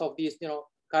hold because of these, you know,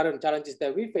 current challenges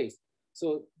that we face.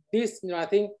 So this, you know, I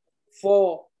think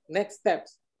 4 next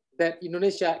steps that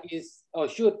Indonesia is or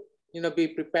should, you know, be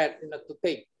prepared, you know, to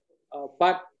take.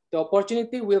 But the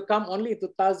opportunity will come only in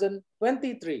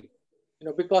 2023, you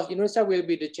know, because Indonesia will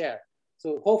be the chair.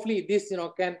 So hopefully this, you know,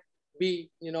 can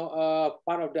be, you know,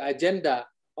 part of the agenda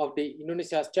of the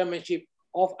Indonesia's chairmanship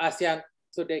of ASEAN,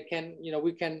 so they can, you know,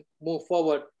 we can move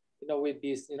forward, you know, with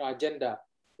this, you know, agenda,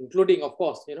 including, of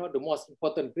course, you know, the most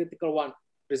important critical one,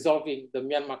 resolving the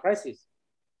Myanmar crisis.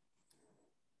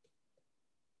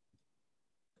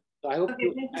 So I hope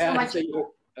I answer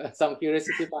you some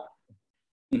curiosity, Pak.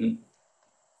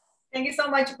 Thank you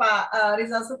so much, Pak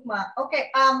Rizal Sukma.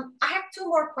 Okay, I have 2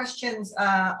 more questions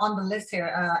on the list here,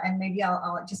 and maybe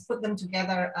I'll just put them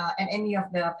together, and any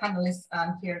of the panelists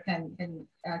here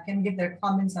can give their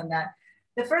comments on that.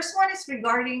 The first one is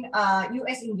regarding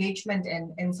U.S. engagement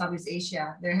in Southeast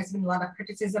Asia. There has been a lot of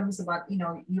criticisms about,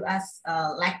 U.S.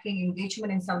 Lacking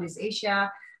engagement in Southeast Asia,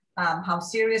 how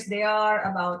serious they are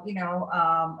about,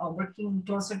 working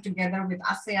closer together with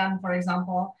ASEAN, for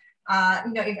example.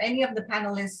 If any of the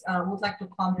panelists would like to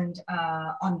comment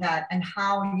on that and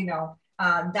how,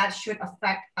 that should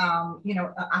affect,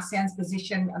 ASEAN's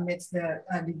position amidst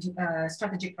the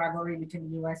strategic rivalry between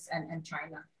the US and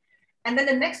China. And then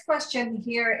the next question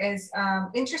here is,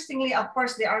 interestingly, of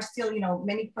course, there are still,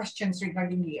 many questions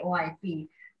regarding the OIP,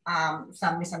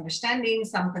 some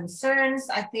misunderstandings, some concerns,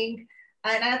 I think.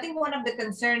 And I think one of the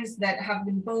concerns that have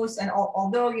been posed, and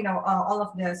although, all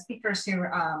of the speakers here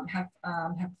have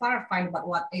clarified about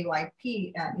what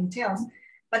AOIP entails,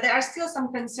 but there are still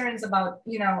some concerns about,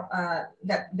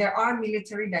 that there are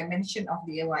military dimension of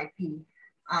the AOIP.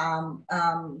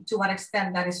 To what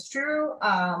extent that is true?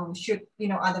 Should,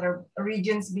 other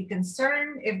regions be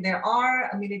concerned if there are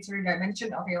a military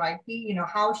dimension of AOIP?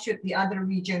 How should the other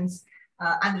regions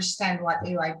understand what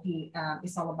AOIP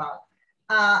is all about?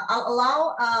 I'll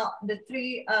allow the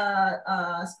three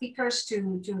speakers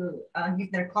to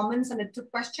give their comments on the two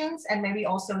questions, and maybe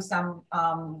also some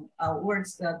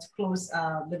words to close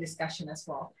the discussion as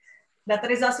well. Dr.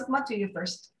 Rizal Sukma, to you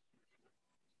first.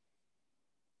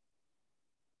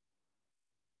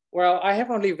 Well, I have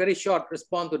only very short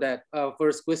response to that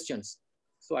first questions.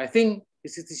 So I think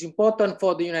it is important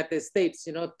for the United States,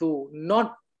 to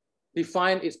not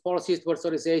define its policies towards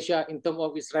Southeast Asia in terms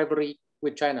of its rivalry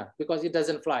with China, because it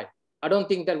doesn't fly. I don't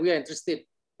think that we are interested,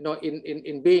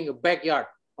 in being a backyard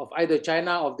of either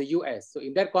China or the US. So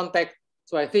in that context,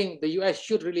 so I think the US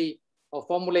should really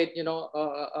formulate,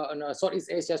 a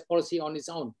Southeast Asia's policy on its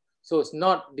own. So it's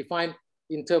not defined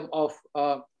in terms of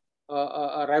a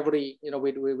rivalry,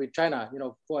 with China.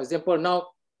 For example, now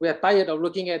we are tired of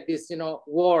looking at this,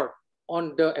 war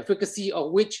on the efficacy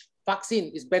of which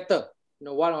vaccine is better.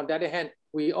 While on the other hand,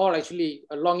 we all actually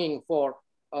are longing for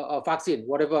a vaccine,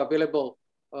 whatever available,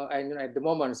 and at the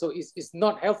moment. So it's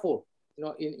not helpful,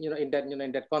 in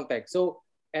that context. So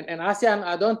and ASEAN,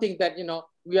 I don't think that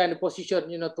we are in a position,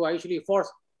 to actually force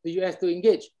the US to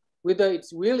engage. Whether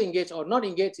it's will engage or not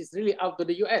engage is really up to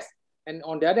the US. And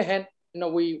on the other hand,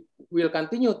 we will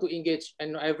continue to engage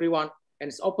and everyone, and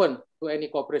it's open to any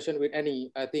cooperation with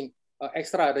any, I think,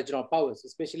 extra regional powers,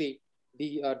 especially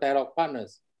the dialogue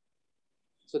partners.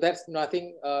 So that's, I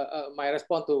think, my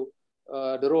response to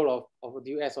the role of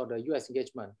the US or the US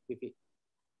engagement.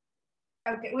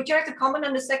 Okay, would you like to comment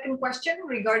on the second question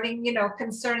regarding,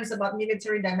 concerns about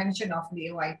military dimension of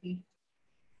the OIP?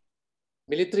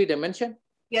 Military dimension?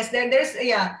 Yes, there's,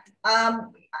 yeah.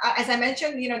 As I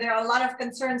mentioned, there are a lot of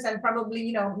concerns and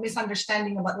probably,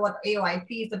 misunderstanding about what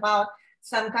AOIP is about.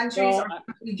 Some countries or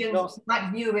regions might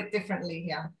view it differently,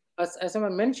 yeah. As I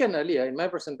mentioned earlier in my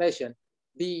presentation,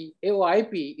 the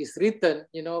AOIP is written,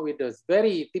 with a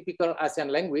very typical ASEAN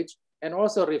language, and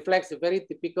also reflects a very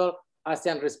typical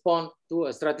ASEAN response to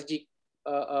a strategic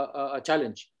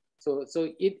challenge. So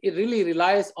it really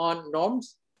relies on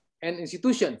norms and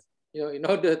institutions, in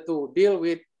order to deal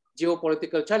with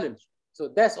geopolitical challenge. So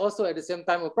that's also at the same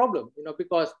time a problem,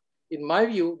 because in my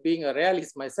view, being a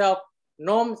realist myself,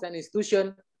 norms and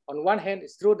institutions, on one hand,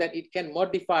 it's true that it can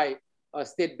modify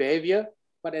state behavior,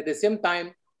 but at the same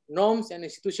time, norms and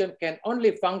institutions can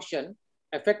only function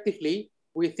effectively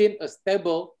within a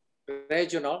stable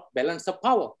regional balance of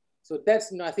power. So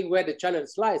that's, I think, where the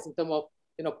challenge lies in terms of,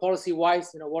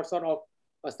 policy-wise, what sort of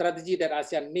a strategy that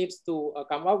ASEAN needs to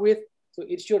come up with. So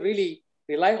it should really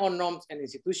rely on norms and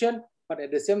institutions, but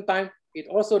at the same time, it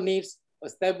also needs a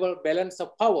stable balance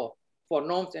of power for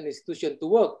norms and institutions to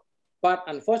work. But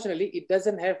unfortunately, it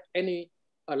doesn't have any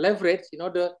leverage in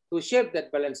order to shape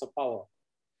that balance of power.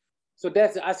 So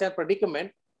that's the ASEAN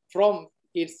predicament from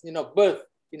its birth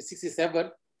in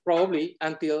 '67, probably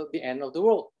until the end of the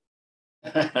world.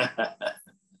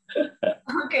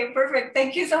 Okay, perfect.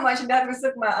 Thank you so much, Dr.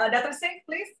 Sukma. Dr. Singh,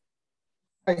 please.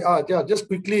 Yeah, just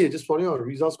quickly, just following on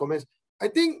Rizal's comments. I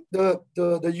think the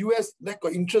US lack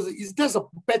of interest is just a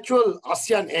perpetual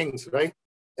ASEAN angst, right?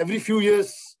 Every few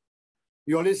years,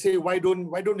 we always say, why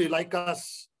don't they like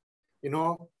us?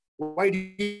 Why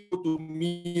did you go to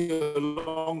me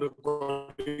along the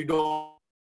corridor?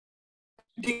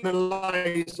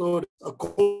 So a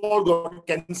call got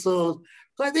cancelled.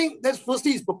 So I think that's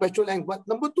firstly is perpetual angst. But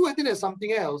number two, I think there's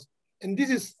something else. And this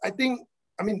is,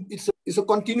 it's a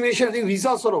continuation. I think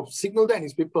Rizal sort of signaled that in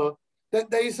his paper, that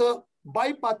there is a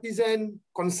bipartisan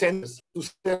consensus to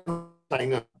stand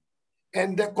China.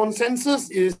 And the consensus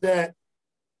is that it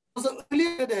was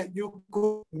earlier that you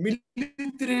could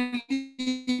militarily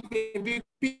maybe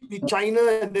beat with China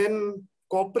and then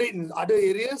cooperate in other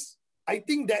areas, I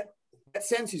think that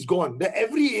sense is gone. That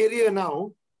every area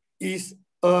now is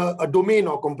a domain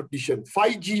of competition.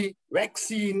 5G,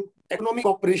 vaccine, economic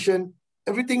cooperation,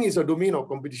 everything is a domain of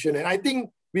competition. And I think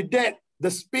with that,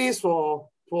 the space for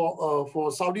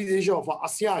Southeast Asia or for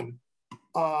ASEAN,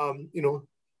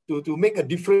 to make a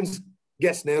difference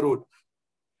gets narrowed.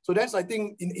 So that's, I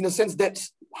think, in a sense,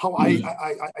 that's how I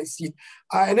see it.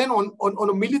 And then on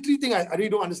a military thing, I really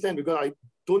don't understand, because I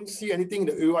don't see anything in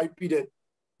the AOIP that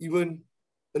even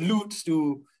alludes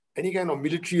to any kind of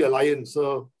military alliance.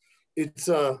 So it's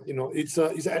an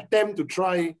attempt to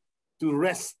try to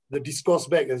wrest the discourse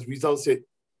back, as Rizal said,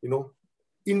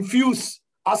 infuse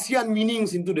ASEAN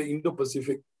meanings into the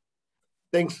Indo-Pacific.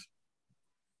 Thanks.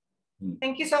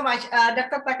 Thank you so much.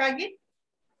 Dr. Takagi?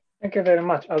 Thank you very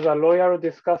much. As a loyal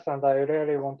discussant, I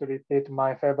really want to repeat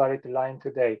my favorite line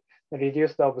today,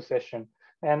 reduce the obsession.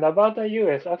 And about the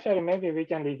US, actually, maybe we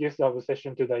can reduce the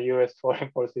obsession to the US foreign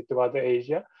policy toward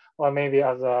Asia, or maybe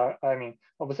as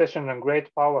obsession on great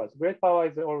powers. Great power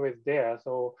is always there.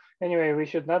 So anyway, we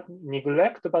should not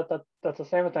neglect, but at the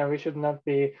same time, we should not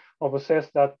be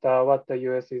obsessed at what the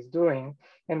US is doing.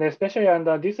 And especially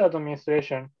under this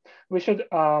administration, we should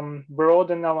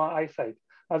broaden our eyesight.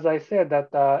 As I said,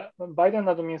 that Biden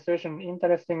administration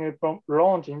interestingly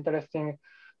launched interesting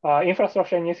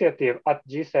infrastructure initiative at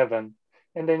G7.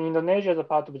 And then Indonesia is a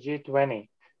part of G20.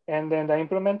 And then the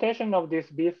implementation of this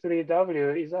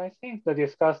B3W is, I think,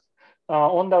 discussed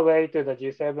on the way to the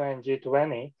G7 and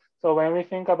G20. So when we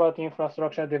think about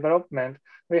infrastructure development,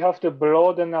 we have to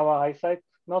broaden our eyesight,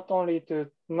 not only to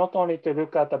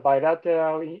look at the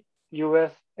bilateral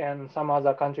US and some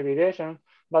other country relations,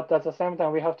 but at the same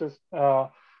time, we have to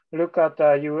look at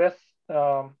the US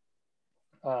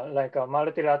like a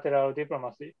multilateral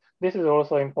diplomacy. This is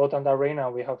also important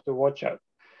arena we have to watch out.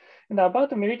 And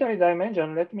about the military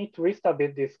dimension, let me twist a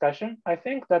bit discussion. I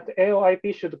think that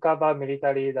AOIP should cover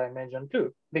military dimension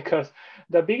too, because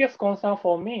the biggest concern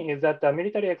for me is that the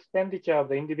military expenditure of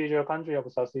the individual country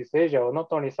of Southeast Asia, or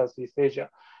not only Southeast Asia,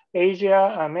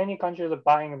 many countries are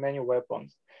buying many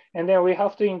weapons. And then we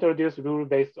have to introduce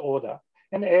rule-based order.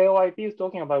 And AOIP is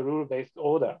talking about rule-based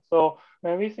order. So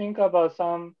when we think about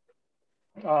some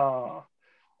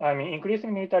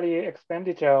increasing military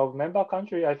expenditure of member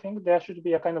country, I think there should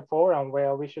be a kind of forum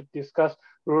where we should discuss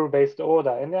rule-based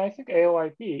order. And I think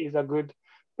AOIP is a good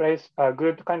place, a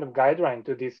good kind of guideline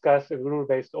to discuss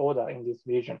rule-based order in this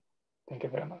region. Thank you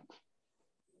very much.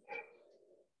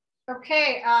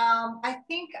 Okay, I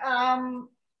think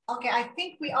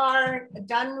we are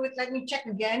done with, let me check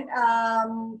again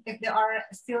if there are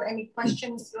still any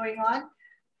questions going on.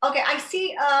 Okay, I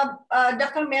see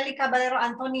Dr. Meli Caballero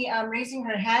Antoni raising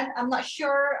her hand. I'm not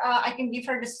sure I can give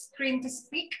her the screen to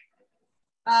speak.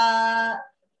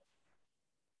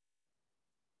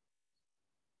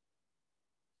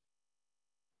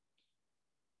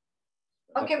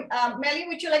 Okay, Meli,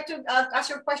 would you like to ask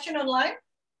your question online?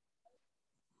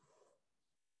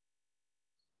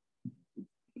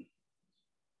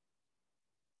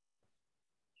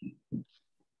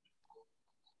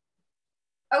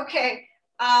 Okay.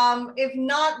 If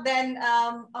not, then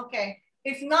okay.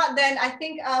 If not, then I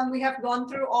think we have gone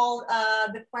through all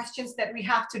the questions that we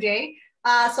have today.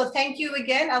 So thank you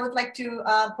again. I would like to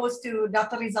pose to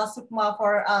Dr. Rizal Sukma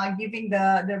for giving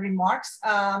the remarks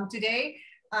today.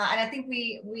 And I think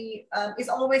it's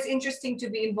always interesting to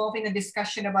be involved in a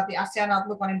discussion about the ASEAN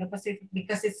outlook on Indo-Pacific,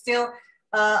 because it's still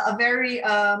a very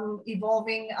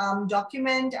evolving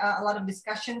document. A lot of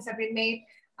discussions have been made.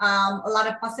 A lot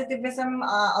of positivism,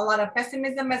 a lot of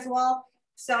pessimism as well.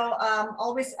 So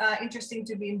always interesting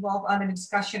to be involved on a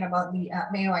discussion about the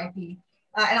AOIP.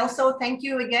 And also thank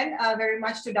you again very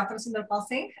much to Dr. Sinderpal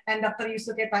Singh and Dr.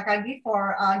 Yusuke Takagi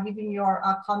for giving your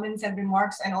comments and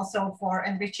remarks, and also for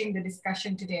enriching the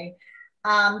discussion today.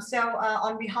 So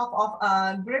on behalf of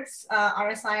GRIPS,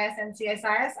 RSIS, and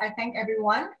CSIS, I thank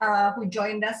everyone who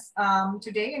joined us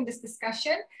today in this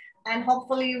discussion. And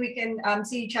hopefully we can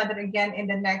see each other again in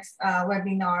the next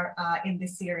webinar in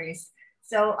this series.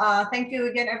 So thank you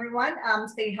again, everyone.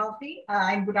 Stay healthy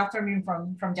and good afternoon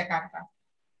from Jakarta.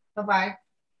 Bye-bye.